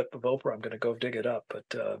seen the clip of Oprah. I'm going to go dig it up, but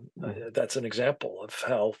that's an example of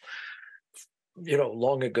how,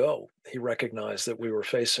 long ago he recognized that we were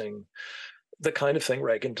facing the kind of thing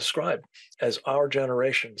Reagan described as our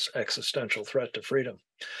generation's existential threat to freedom.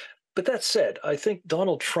 But that said, I think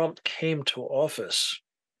Donald Trump came to office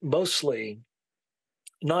mostly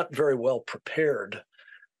not very well prepared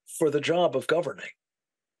for the job of governing.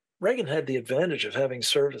 Reagan had the advantage of having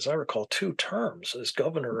served, as I recall, 2 terms as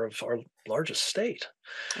governor of our largest state.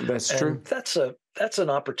 That's true. That's an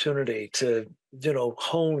opportunity to,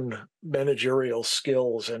 hone managerial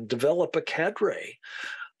skills and develop a cadre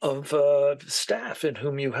of staff in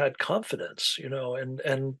whom you had confidence,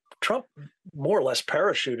 and Trump more or less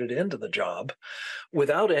parachuted into the job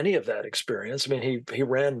without any of that experience. I mean, he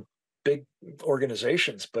ran big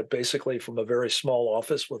organizations, but basically from a very small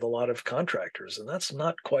office with a lot of contractors, and that's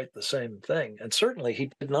not quite the same thing. And certainly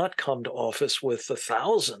he did not come to office with the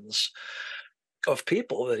thousands of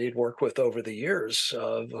people that he'd worked with over the years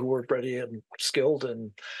who were ready and skilled and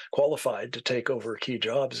qualified to take over key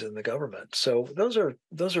jobs in the government. So those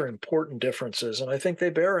are important differences, and I think they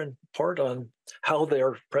bear in part on how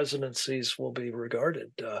their presidencies will be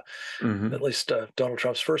regarded, at least Donald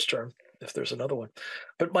Trump's first term, if there's another one.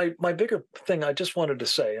 But my bigger thing I just wanted to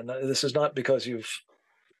say, and this is not because you've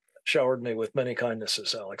showered me with many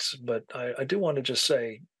kindnesses, Alex, but I do want to just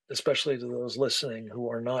say, especially to those listening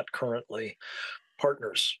who are not currently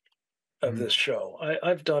partners of this show.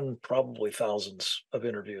 I've done probably thousands of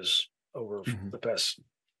interviews over the past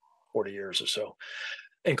 40 years or so,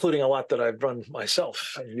 including a lot that I've run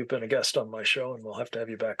myself. And you've been a guest on my show, and we'll have to have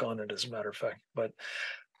you back on it, as a matter of fact. But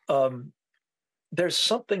there's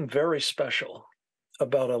something very special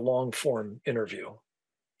about a long-form interview,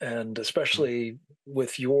 and especially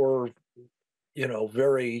with your,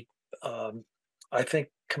 very, I think,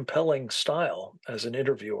 compelling style as an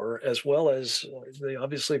interviewer, as well as the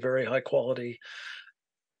obviously very high quality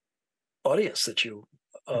audience that you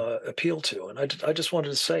appeal to. And I just wanted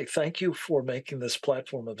to say thank you for making this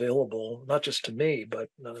platform available, not just to me, but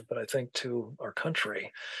I think to our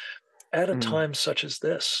country at a time such as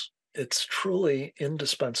this. It's truly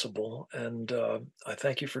indispensable. And I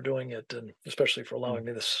thank you for doing it, and especially for allowing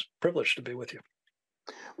me this privilege to be with you.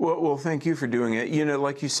 Well, thank you for doing it.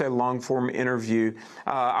 Like you said, long-form interview.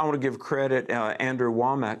 I want to give credit. Andrew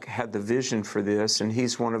Womack had the vision for this, and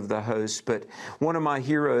he's one of the hosts. But one of my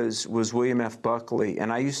heroes was William F. Buckley. And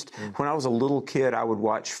when I was a little kid, I would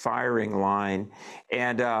watch Firing Line.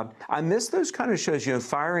 And I miss those kind of shows.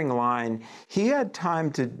 Firing Line, he had time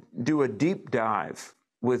to do a deep dive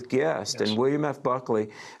with guests. And William F. Buckley,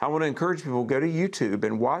 I want to encourage people, go to YouTube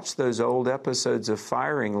and watch those old episodes of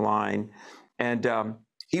Firing Line. And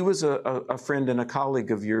he was a friend and a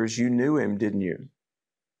colleague of yours. You knew him, didn't you?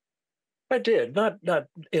 I did, not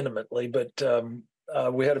intimately, but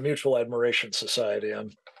we had a mutual admiration society.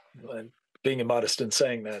 I'm being immodest in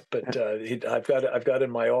saying that, but I've got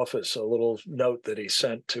in my office a little note that he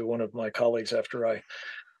sent to one of my colleagues after I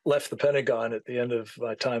left the Pentagon at the end of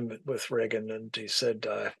my time with Reagan, and he said,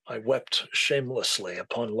 I wept shamelessly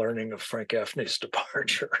upon learning of Frank Gaffney's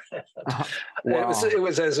departure. Wow. It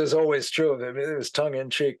was, as is always true of him, it was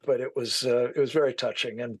tongue-in-cheek, but it was very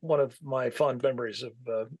touching, and one of my fond memories of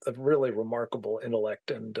a really remarkable intellect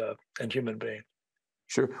and human being.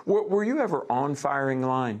 Sure. Were you ever on Firing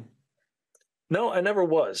Line? No, I never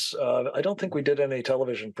was. I don't think we did any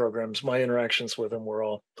television programs. My interactions with him were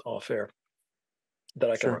all off-air that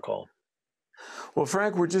I can recall. Well,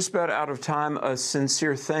 Frank, we're just about out of time. A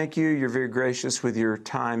sincere thank you. You're very gracious with your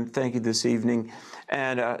time. Thank you this evening.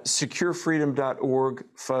 And securefreedom.org,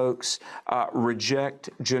 folks.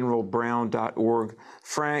 Rejectgeneralbrown.org.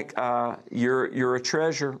 Frank, you're a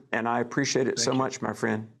treasure, and I appreciate it so much, my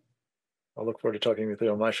friend. I'll look forward to talking with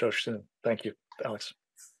you on my show soon. Thank you. Alex.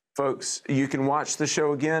 Folks, you can watch the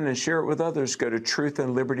show again and share it with others. Go to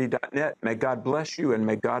truthandliberty.net. May God bless you, and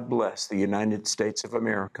may God bless the United States of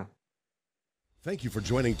America. Thank you for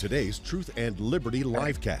joining today's Truth and Liberty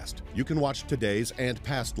livecast. You can watch today's and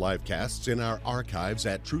past livecasts in our archives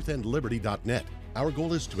at truthandliberty.net. Our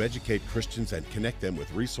goal is to educate Christians and connect them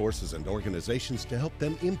with resources and organizations to help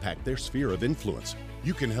them impact their sphere of influence.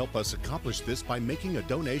 You can help us accomplish this by making a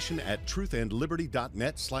donation at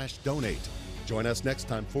truthandliberty.net/donate. Join us next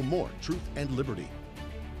time for more Truth and Liberty.